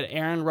have said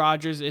Aaron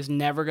Rodgers is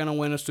never going to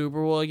win a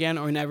Super Bowl again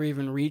or never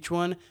even reach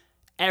one,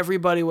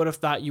 everybody would have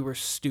thought you were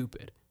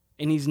stupid.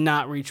 And he's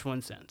not reached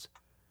one since.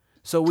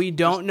 So we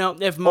don't know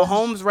if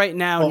Mahomes right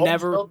now Mahomes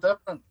built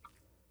different.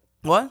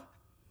 What?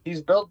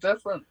 He's built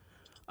different.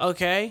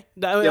 Okay,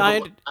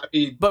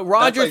 but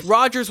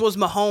Rodgers was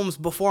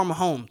Mahomes before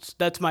Mahomes.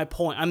 That's my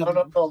point. No.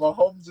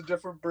 Mahomes a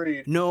different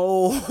breed.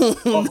 No.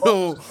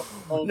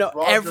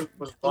 Rodgers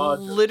was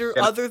Rodgers.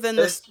 Literally, other than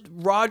this,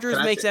 Rodgers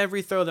makes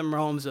every throw that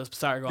Mahomes does.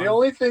 Sorry, go on. The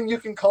only thing you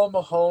can call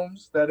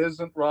Mahomes that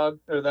isn't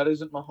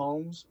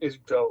Mahomes is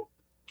GOAT.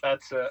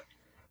 That's it.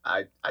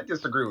 I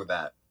disagree with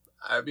that.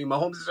 I mean,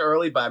 Mahomes is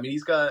early, but I mean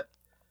he's got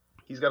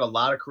a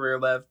lot of career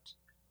left.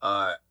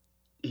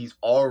 He's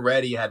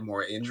already had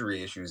more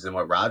injury issues than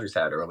what Rodgers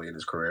had early in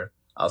his career.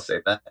 I'll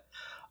say that.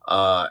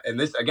 And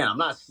this, again, I'm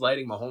not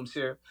slighting Mahomes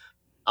here.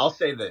 I'll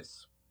say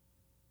this.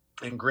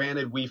 And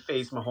granted, we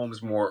faced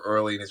Mahomes more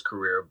early in his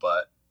career,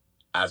 but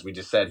as we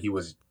just said, he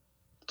was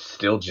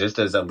still just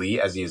as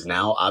elite as he is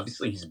now.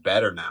 Obviously, he's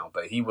better now,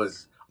 but he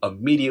was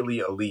immediately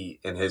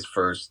elite in his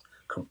first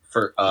 50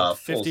 full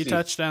season.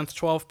 touchdowns,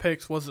 12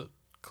 picks, was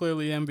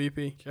clearly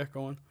MVP. Get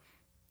going.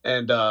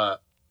 And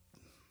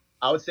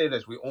I would say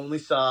this. We only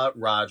saw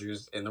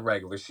Rodgers in the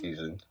regular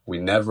season. We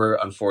never,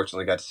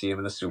 unfortunately, got to see him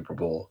in the Super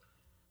Bowl.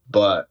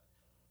 But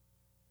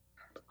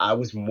I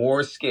was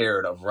more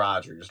scared of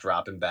Rodgers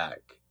dropping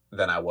back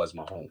than I was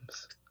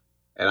Mahomes.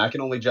 And I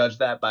can only judge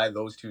that by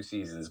those 2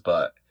 seasons.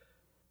 But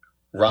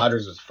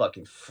Rodgers was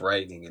fucking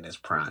frightening in his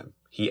prime.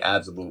 He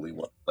absolutely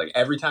was. Like,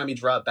 every time he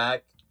dropped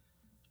back,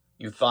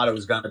 you thought it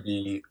was going to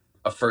be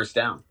a first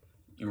down.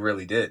 You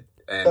really did.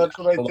 And that's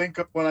what I think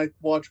of when I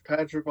watch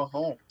Patrick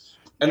Mahomes.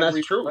 And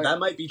that's true. That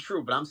might be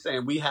true. But I'm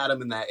saying we had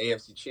him in that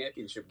AFC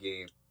Championship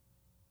game,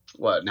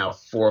 4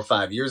 or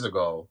 5 years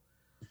ago.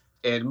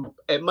 And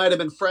it might have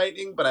been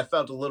frightening, but I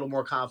felt a little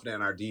more confident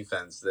in our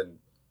defense than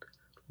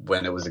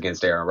when it was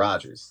against Aaron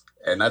Rodgers.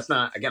 And that's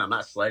not, again, I'm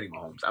not slighting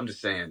Mahomes. I'm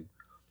just saying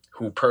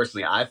who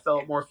personally I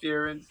felt more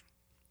fear in,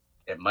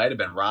 it might have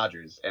been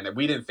Rodgers. And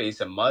we didn't face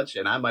him much,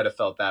 and I might have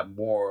felt that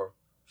more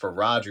for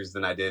Rodgers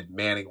than I did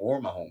Manning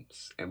or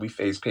Mahomes. And we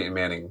faced Peyton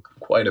Manning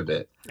quite a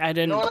bit. I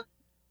didn't. You know,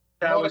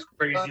 that was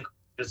crazy.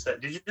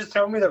 Did you just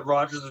tell me that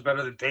Rodgers was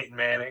better than Peyton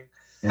Manning?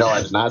 No,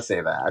 I did not say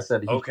that. I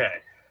said okay.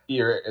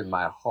 Fear in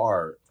my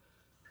heart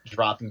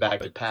dropping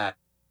back to Pat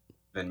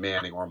than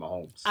Manning or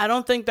Mahomes. I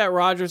don't think that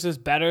Rodgers is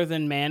better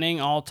than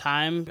Manning all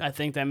time. I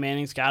think that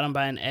Manning's got him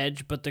by an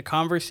edge, but the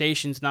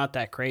conversation's not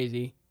that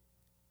crazy.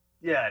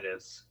 Yeah, it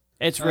is.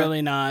 It's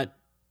really not.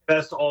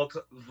 Best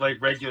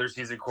regular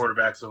season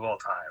quarterbacks of all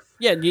time.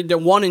 Yeah, the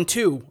 1 and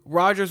 2.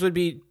 Rodgers would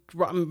be.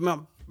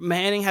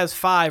 Manning has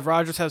 5.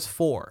 Rodgers has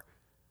 4.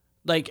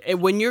 Like,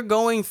 when you're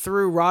going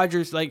through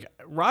Rodgers, like,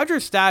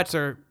 Rodgers' stats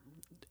are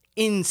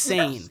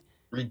insane. Yes.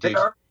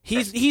 Ridiculous.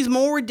 He's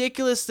more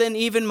ridiculous than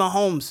even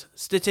Mahomes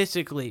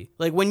statistically.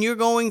 Like, when you're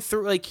going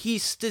through, like,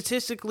 he's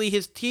statistically,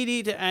 his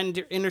TD to and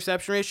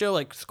interception ratio,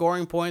 like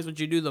scoring points,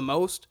 which you do the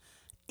most,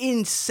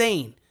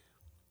 insane.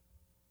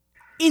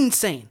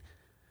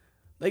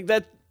 Like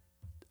that.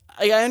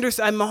 I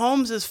understand.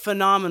 Mahomes is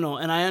phenomenal,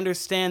 and I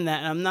understand that.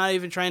 And I'm not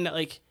even trying to,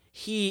 like,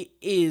 he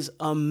is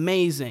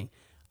amazing.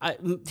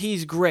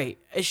 He's great.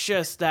 It's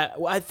just that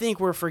I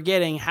think we're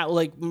forgetting how,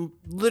 like,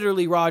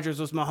 literally Rodgers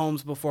was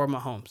Mahomes before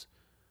Mahomes.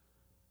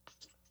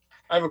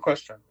 I have a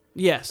question.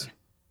 Yes.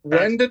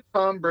 When did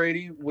Tom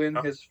Brady win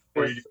his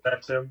fifth?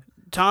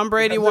 Tom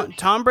Brady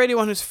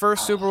won his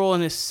first Super Bowl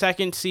in his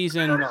second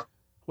season. No.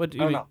 What do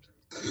you mean?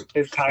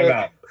 It's Time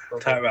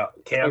out.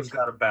 Cam's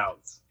got to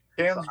bounce.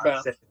 Cam's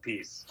bounce.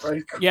 Piece.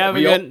 Right. Yeah,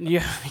 we're good.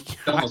 Yeah.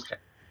 Almost.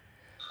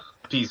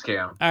 Peace,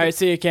 Cam. All right,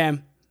 see you,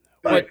 Cam.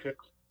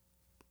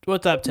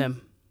 What's up,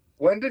 Tim?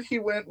 When did he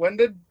win? When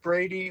did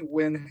Brady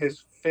win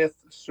his 5th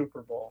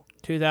Super Bowl?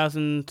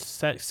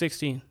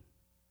 2016.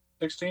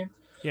 16?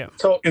 Yeah.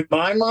 So in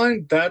my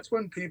mind, that's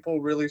when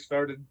people really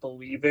started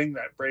believing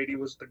that Brady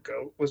was the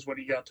GOAT, was when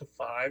he got to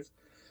 5.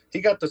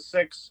 He got to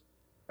 6,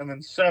 and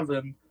then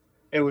 7,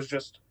 it was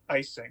just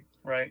icing,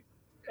 right?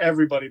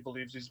 Everybody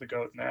believes he's the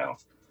GOAT now.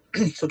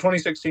 So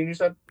 2016, you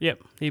said?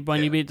 Yep. He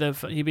beat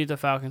the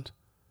Falcons.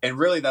 And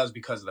really, that was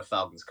because of the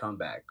Falcons'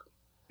 comeback.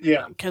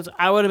 Yeah. Because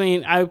I would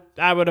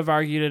have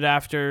argued it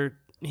after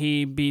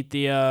he beat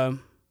the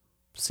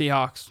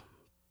Seahawks,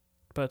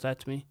 but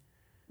that's me.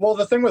 Well,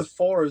 the thing with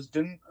 4 is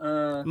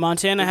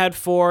Montana had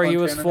 4. He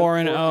was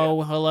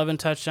 4-0, 11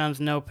 touchdowns,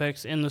 no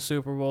picks in the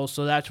Super Bowl.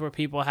 So that's where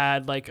people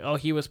had, like, oh,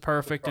 he was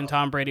perfect and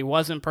Tom Brady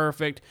wasn't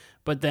perfect.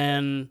 But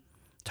then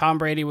Tom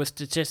Brady was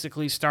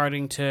statistically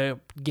starting to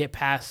get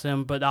past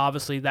him, but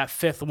obviously that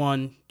fifth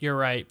one, you're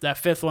right. That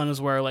fifth one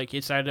is where like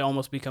it started to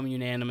almost become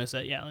unanimous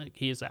that like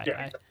he is that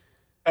guy.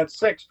 At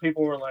 6,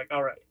 people were like,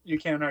 "All right, you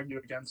can't argue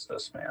against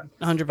this man."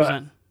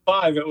 100%.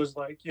 5, it was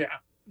like,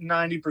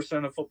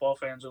 90% of football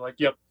fans are like,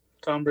 "Yep,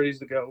 Tom Brady's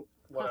the GOAT."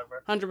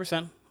 Whatever.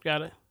 100%.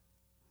 Got it.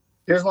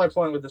 Here's my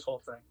point with this whole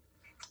thing.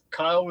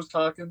 Kyle was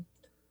talking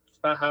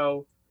about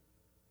how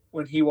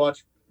when he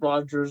watched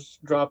Rodgers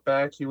drop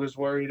back, he was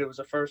worried it was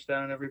a first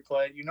down every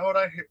play. You know what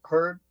I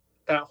heard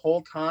that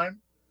whole time?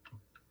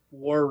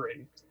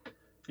 Worried.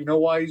 You know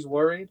why he's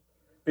worried?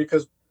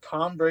 Because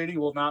Tom Brady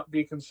will not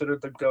be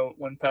considered the GOAT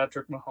when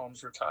Patrick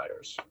Mahomes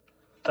retires.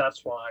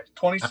 That's why.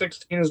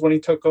 2016 is when he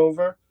took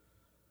over.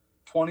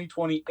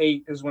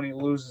 2028 is when he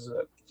loses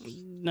it.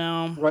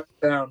 No. Write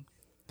it down.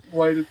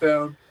 Write it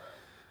down.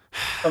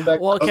 Come back.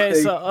 Well, okay,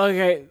 so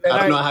okay. I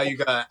don't know right. how you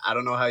got. I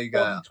don't know how you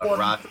got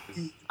Rodgers.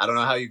 I don't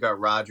know how you got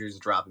Rodgers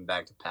dropping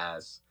back to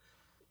pass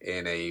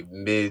in a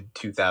mid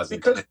 2010.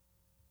 Because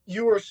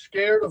you were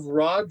scared of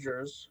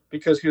Rodgers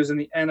because he was in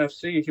the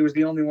NFC. He was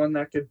the only one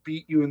that could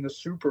beat you in the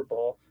Super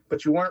Bowl.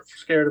 But you weren't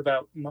scared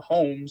about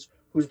Mahomes,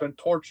 who's been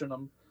torching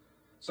them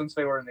since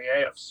they were in the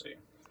AFC.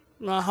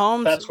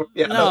 Mahomes. That's what.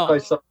 No.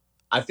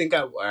 I think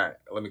all right.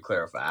 Let me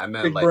clarify. I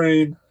meant Big like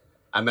brain.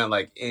 I meant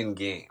like in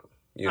game.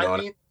 You know. I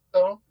mean,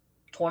 so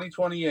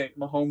 2028,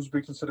 Mahomes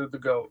be considered the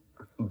GOAT.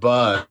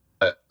 But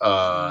No.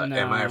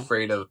 am I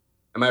afraid of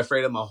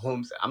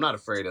Mahomes? I'm not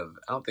afraid of.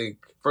 I don't think.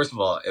 First of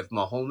all, if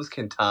Mahomes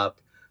can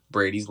top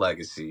Brady's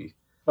legacy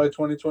by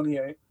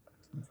 2028,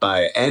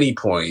 by any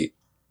point,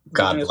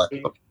 God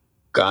Dynasty. bless him.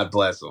 God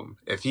bless him.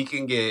 If he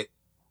can get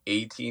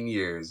 18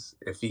 years,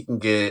 if he can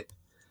get,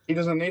 he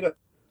doesn't need it.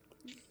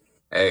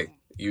 Hey,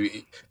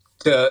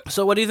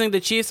 So what do you think? The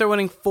Chiefs are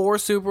winning 4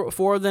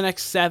 of the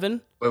next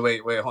 7?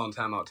 Wait, hold on,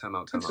 time out.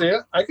 See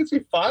it. I could see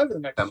 5 of the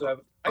next 7.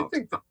 I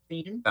think the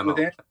team with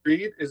Andy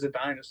Reid is a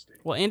dynasty.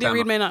 Well, Andy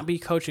Reid may not be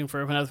coaching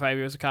for another 5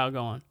 years. Kyle,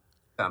 go on.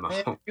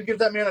 Man, you give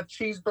that man a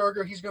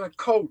cheeseburger, he's gonna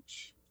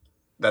coach.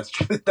 That's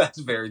true. That's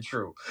very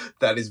true.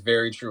 That is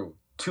very true.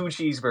 2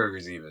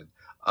 cheeseburgers, even.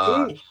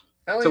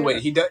 So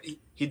wait,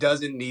 he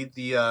doesn't need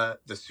the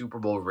Super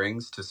Bowl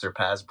rings to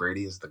surpass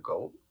Brady as the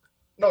GOAT?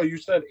 No, you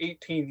said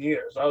 18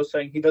 years. I was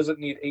saying he doesn't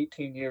need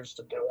 18 years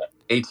to do it.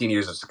 18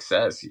 years of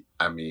success.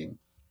 I mean,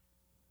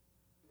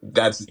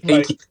 that's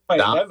 18.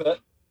 Might have it.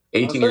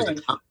 18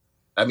 years.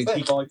 I mean,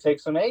 it only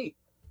takes him 8.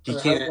 He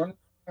can't.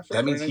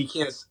 That means he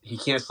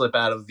can't slip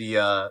out of the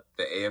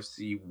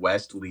AFC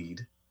West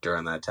lead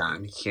during that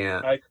time. He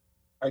can't.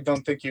 I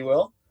don't think he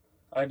will.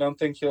 I don't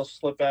think he'll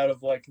slip out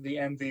of like the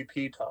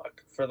MVP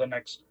talk for the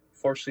next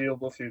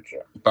foreseeable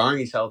future. Barring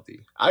he's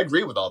healthy. I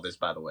agree with all this,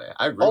 by the way.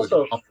 I agree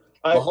also, with you.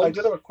 I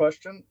did have a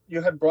question.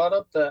 You had brought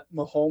up that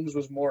Mahomes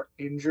was more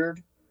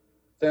injured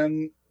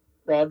than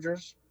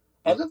Rodgers.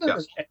 Other than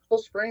his ankle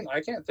sprain,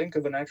 I can't think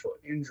of an actual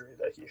injury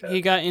that he had.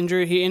 He got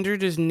injured. He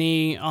injured his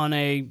knee on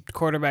a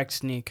quarterback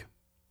sneak.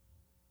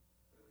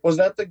 Was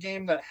that the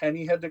game that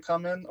Henny had to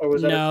come in, or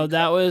was that? No,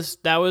 that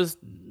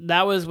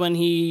was when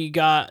he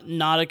got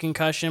not a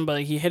concussion,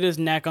 but he hit his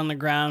neck on the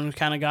ground,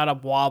 kind of got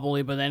up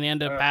wobbly, but then he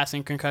ended up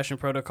passing concussion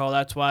protocol.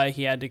 That's why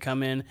he had to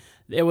come in.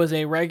 It was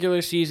a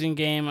regular season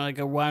game, like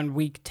around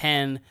week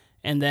 10,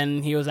 and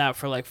then he was out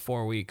for like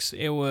 4 weeks.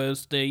 It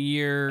was the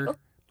year. It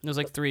was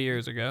like 3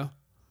 years ago.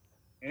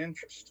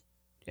 Interesting.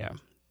 Yeah.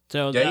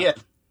 So yeah,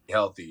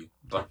 healthy,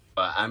 but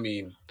I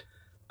mean,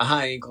 a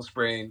high ankle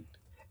sprain.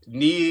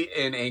 Knee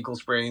and ankle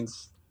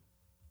sprains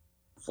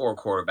for a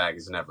quarterback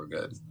is never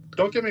good.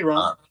 Don't get me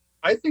wrong.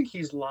 I think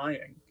he's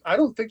lying. I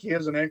don't think he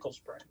has an ankle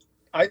sprain.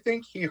 I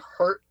think he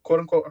quote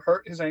unquote,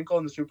 hurt his ankle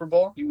in the Super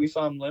Bowl. We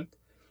saw him limp.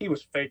 He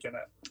was faking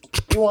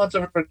it. He wants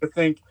everybody to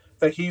think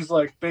that he's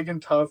like big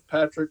and tough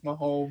Patrick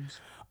Mahomes.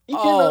 He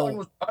came out and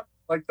was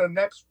like the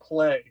next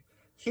play.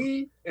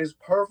 He is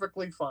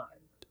perfectly fine.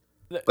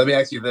 Let me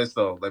ask you this,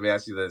 though.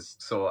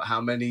 So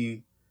how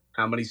many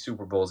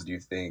Super Bowls do you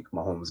think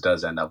Mahomes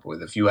does end up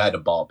with? If you had to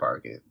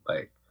ballpark it,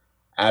 like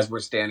as we're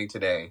standing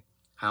today,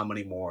 how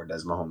many more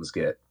does Mahomes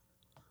get?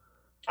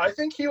 I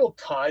think he will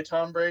tie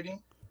Tom Brady.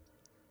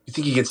 You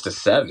think he gets to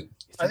 7?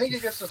 I think he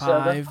gets to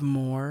 5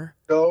 more.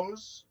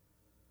 Goes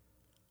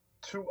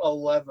to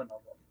 11 of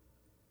them.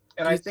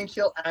 And I think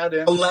he'll add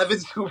in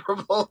 11 Super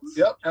Bowls?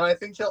 Yep, and I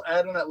think he'll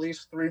add in at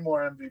least 3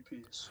 more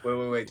MVPs.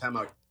 Wait, time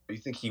out. You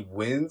think he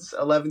wins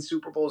 11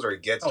 Super Bowls or he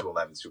gets to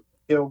 11 Super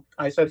Bowls?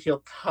 I said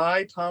he'll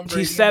tie Tom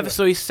Brady. He's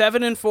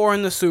 7-4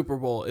 in the Super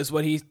Bowl is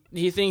what he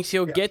thinks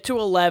he'll get to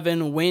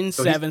 11, win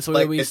 7, so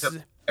he'll be so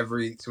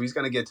he's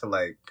going to get to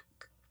like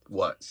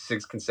what,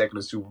 6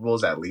 consecutive Super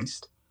Bowls at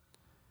least?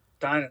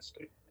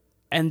 Dynasty.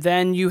 And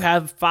then you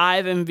have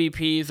 5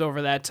 MVPs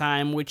over that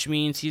time, which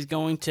means he's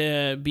going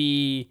to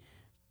be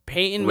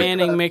Peyton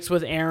Manning mixed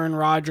with Aaron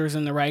Rodgers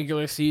in the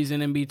regular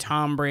season and be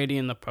Tom Brady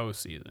in the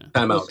postseason.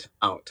 Time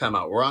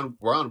out. We're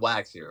on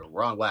wax here.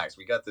 We're on wax.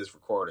 We got this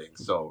recording.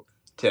 So,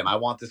 Tim, I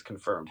want this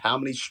confirmed. How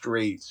many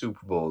straight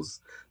Super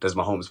Bowls does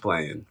Mahomes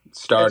play in,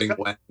 starting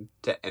when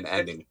and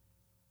ending?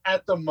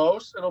 At the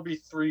most, it'll be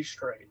 3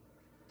 straight.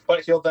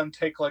 but he'll then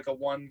take like a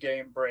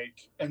 1-game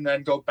break and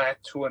then go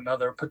back to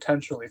another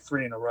potentially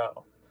 3 in a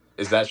row.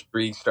 Is that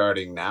streak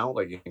starting now,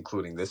 like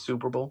including this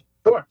Super Bowl?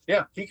 Sure,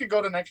 yeah, he could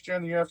go to next year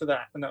and the year after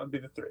that, and that would be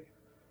the 3.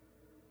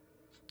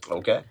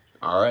 Okay,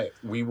 all right.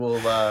 We will.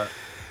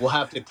 We'll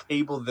have to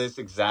table this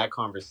exact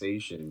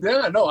conversation.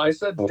 Yeah, no, I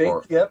said date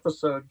the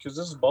episode because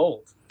this is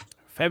bold.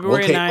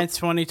 February 9th,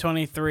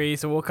 2023.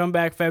 So we'll come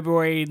back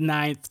February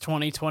 9th,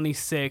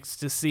 2026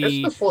 to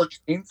see. It's the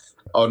 14th.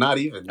 Oh, not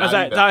even.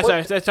 Sorry,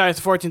 it's the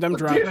 14th. I'm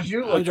drunk.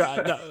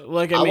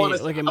 Look at me.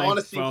 Look at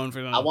my phone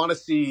for them. I want to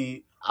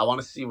see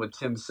what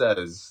Tim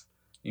says.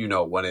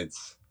 When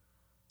it's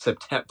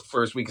September,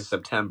 first week of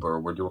September,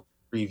 we're doing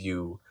a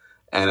preview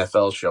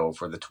NFL show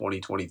for the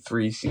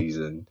 2023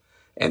 season,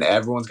 and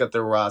everyone's got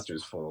their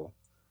rosters full,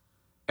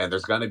 and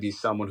there's going to be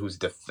someone who's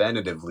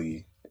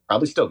definitively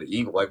probably still the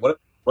Eagle. Like, what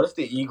if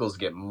the Eagles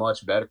get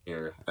much better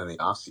here in the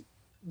offseason?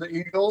 The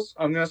Eagles,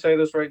 I'm going to say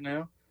this right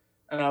now,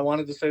 and I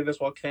wanted to say this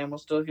while Cam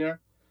was still here.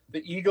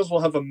 The Eagles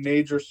will have a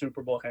major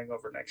Super Bowl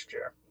hangover next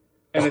year,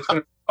 and it's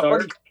going to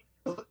start.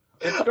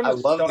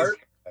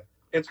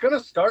 It's going to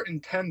start in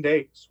 10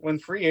 days. When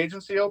free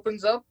agency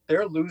opens up,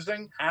 they're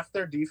losing half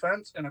their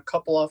defense and a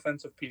couple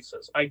offensive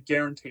pieces. I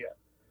guarantee it.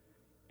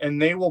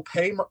 And they will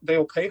pay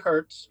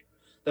Hurts.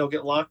 They'll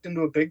get locked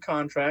into a big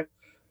contract.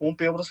 Won't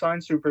be able to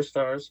sign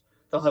superstars.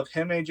 They'll have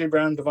him, A.J.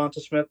 Brown,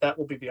 Devonta Smith. That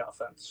will be the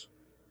offense.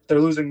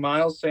 They're losing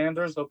Miles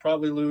Sanders. They'll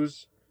probably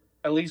lose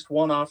at least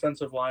one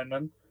offensive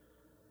lineman.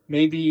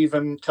 Maybe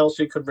even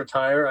Kelsey could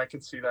retire. I can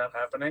see that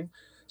happening.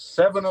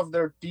 7 of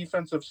their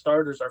defensive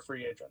starters are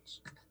free agents.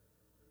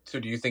 So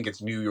do you think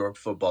it's New York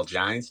Football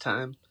Giants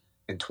time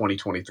in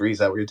 2023? Is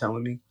that what you're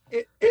telling me?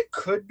 It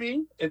could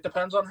be. It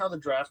depends on how the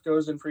draft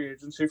goes in free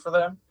agency for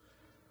them.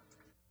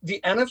 The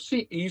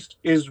NFC East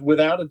is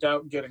without a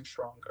doubt getting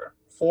stronger,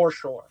 for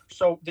sure.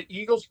 So the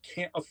Eagles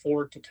can't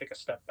afford to take a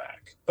step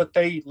back, but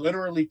they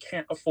literally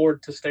can't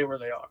afford to stay where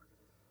they are.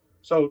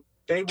 So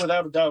they,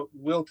 without a doubt,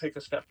 will take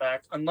a step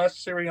back unless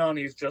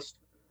Sirianni is just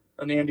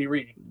an Andy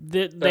Reid.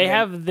 They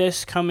have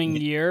this coming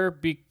year.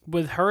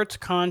 With Hurts'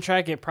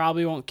 contract, it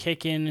probably won't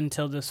kick in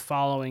until this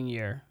following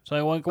year. So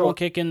it won't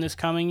kick in this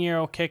coming year.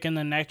 It'll kick in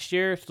the next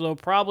year. So they'll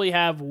probably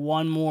have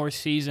one more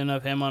season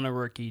of him on a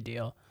rookie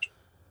deal.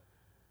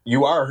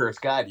 You are a Hurts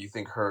guy. Do you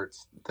think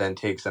Hurts then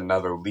takes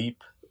another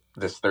leap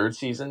this third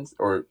season?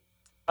 Or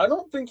I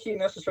don't think he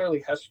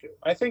necessarily has to.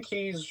 I think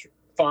he's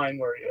fine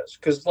where he is.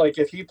 Because, like,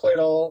 if he played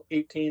all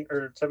 18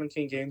 or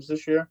 17 games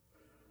this year,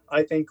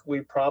 I think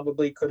we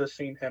probably could have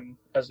seen him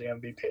as the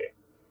MVP.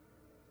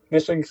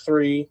 Missing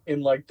 3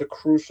 in, like, the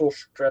crucial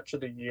stretch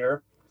of the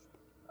year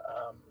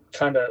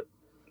kind of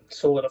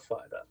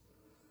solidify that.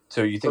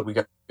 So you think we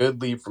got a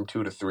good leap from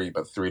 2 to 3,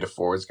 but 3 to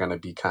 4 is going to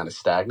be kind of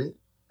stagnant?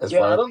 I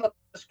don't know.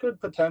 This could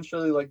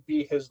potentially, like,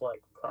 be his,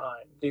 like,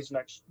 prime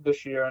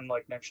this year and,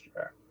 like, next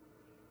year.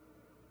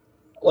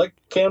 Like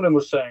Camden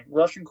was saying,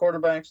 rushing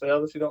quarterbacks, they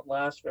obviously don't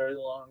last very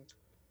long.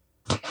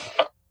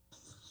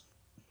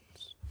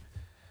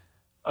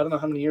 I don't know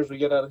how many years we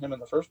get out of him in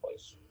the first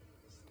place.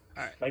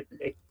 All right. Maybe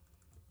 8.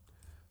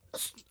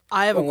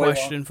 I have a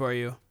question for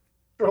you.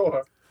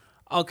 Sure.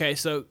 Okay,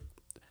 so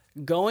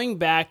going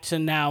back to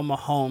now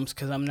Mahomes,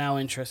 because I'm now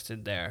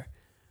interested there.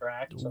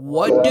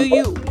 What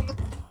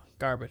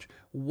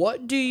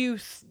do you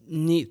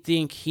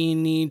think he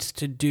needs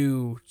to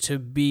do to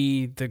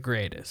be the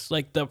greatest?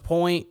 Like the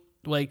point,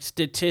 like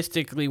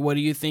statistically, what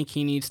do you think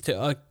he needs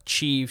to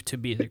achieve to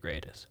be the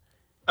greatest?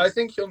 I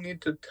think he'll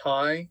need to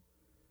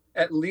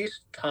at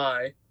least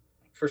tie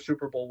for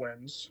Super Bowl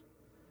wins.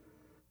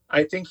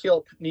 I think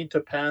he'll need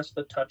to pass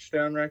the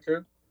touchdown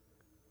record.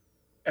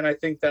 And I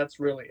think that's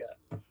really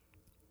it.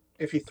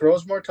 If he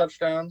throws more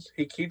touchdowns,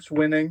 he keeps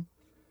winning,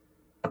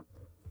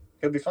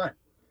 he'll be fine.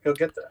 He'll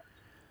get there.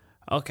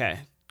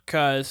 Okay.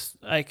 Because,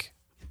 like,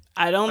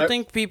 I don't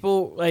think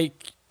people,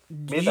 like,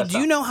 do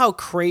you know how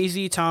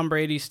crazy Tom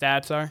Brady's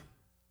stats are?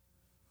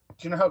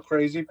 Do you know how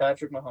crazy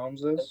Patrick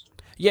Mahomes is?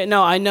 Yeah,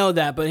 no, I know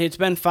that, but it's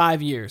been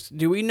 5 years.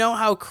 Do we know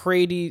how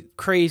crazy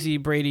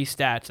Brady's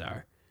stats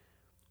are?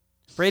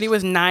 Brady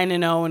was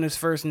 9-0 in his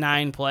first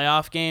 9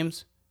 playoff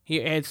games. He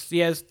had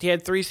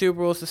 3 Super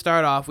Bowls to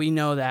start off. We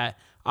know that.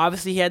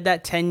 Obviously, he had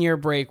that 10-year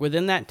break.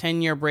 Within that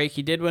 10-year break,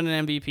 he did win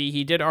an MVP.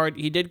 He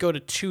did go to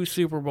 2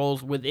 Super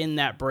Bowls within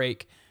that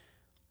break.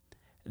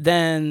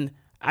 Then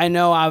I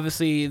know,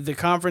 obviously, the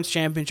conference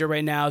championship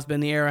right now has been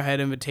the Arrowhead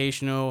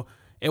Invitational.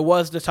 It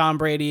was the Tom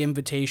Brady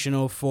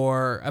Invitational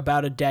for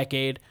about a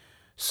decade.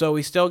 So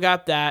we still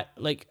got that.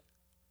 Like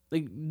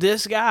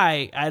this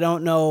guy, I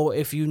don't know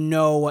if you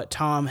know what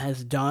Tom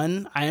has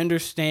done. I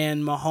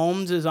understand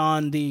Mahomes is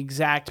on the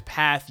exact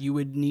path you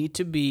would need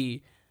to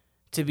be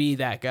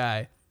that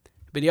guy.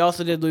 But he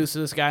also did lose to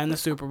this guy in the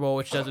Super Bowl,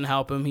 which doesn't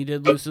help him. He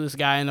did lose to this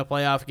guy in the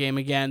playoff game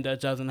again. That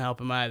doesn't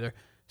help him either.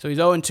 So he's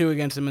 0-2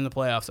 against him in the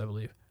playoffs, I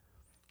believe.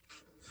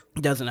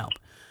 It doesn't help.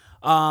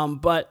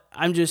 But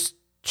I'm just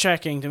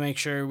checking to make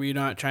sure we're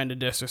not trying to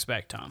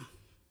disrespect Tom.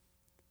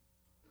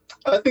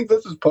 I think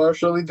this is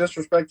partially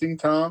disrespecting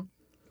Tom.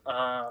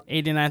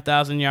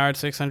 89,000 yards,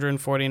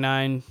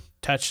 649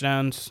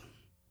 touchdowns.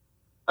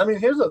 I mean,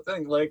 here's the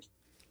thing. Like,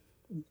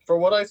 for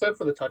what I said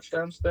for the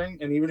touchdowns thing,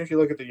 and even if you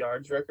look at the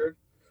yards record,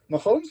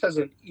 Mahomes has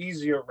an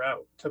easier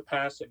route to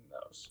passing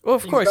those. Well,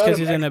 of course, got because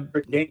an he's in a.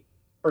 extra game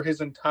for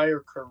his entire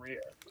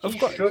career. Of He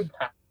course. should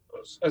pass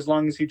those as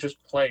long as he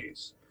just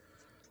plays.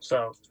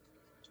 So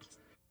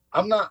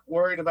I'm not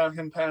worried about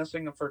him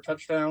passing for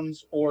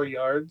touchdowns or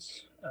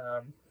yards.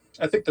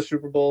 I think the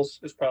Super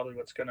Bowls is probably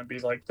what's going to be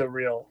like the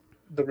real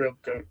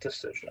GOAT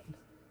decision.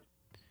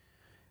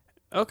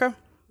 Okay.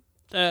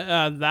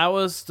 That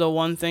was the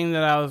one thing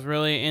that I was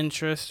really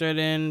interested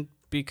in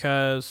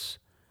because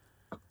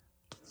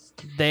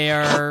they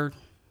are.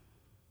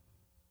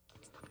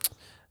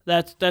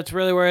 That's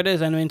really where it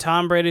is. I mean,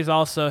 Tom Brady's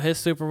also his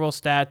Super Bowl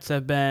stats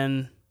have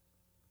been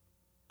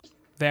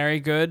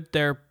very good.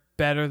 They're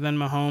better than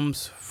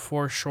Mahomes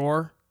for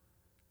sure.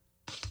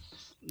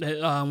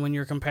 When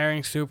you're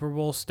comparing Super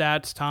Bowl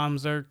stats,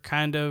 Tom's are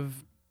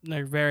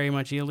they're very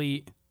much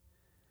elite.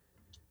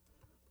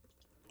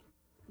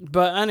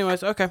 But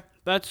anyways, okay,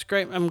 that's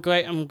great. I'm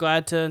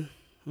glad to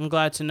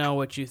know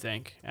what you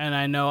think, and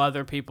I know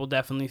other people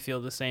definitely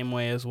feel the same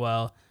way as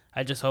well.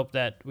 I just hope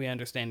that we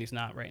understand he's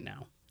not right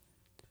now.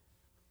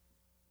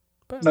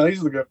 But no,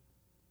 he's the GOAT.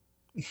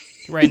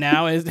 Right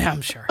now is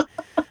I'm sure.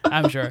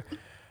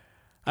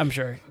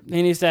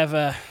 He needs to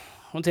have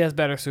once he has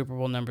better Super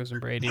Bowl numbers than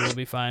Brady, he'll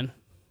be fine.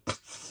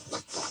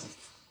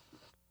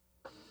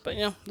 But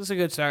this is a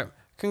good start.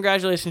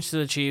 Congratulations to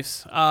the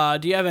Chiefs.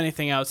 Do you have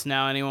anything else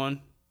now,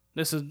 anyone?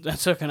 That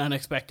took an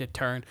unexpected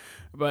turn.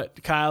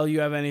 But Kyle,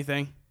 you have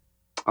anything?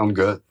 I'm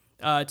good.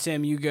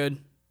 Tim, you good?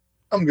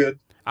 I'm good.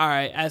 All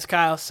right. As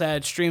Kyle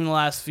said, stream the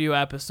last few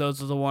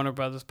episodes of the Warner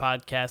Brothers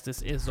podcast.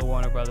 This is the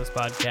Warner Brothers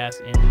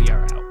podcast, and we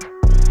are out.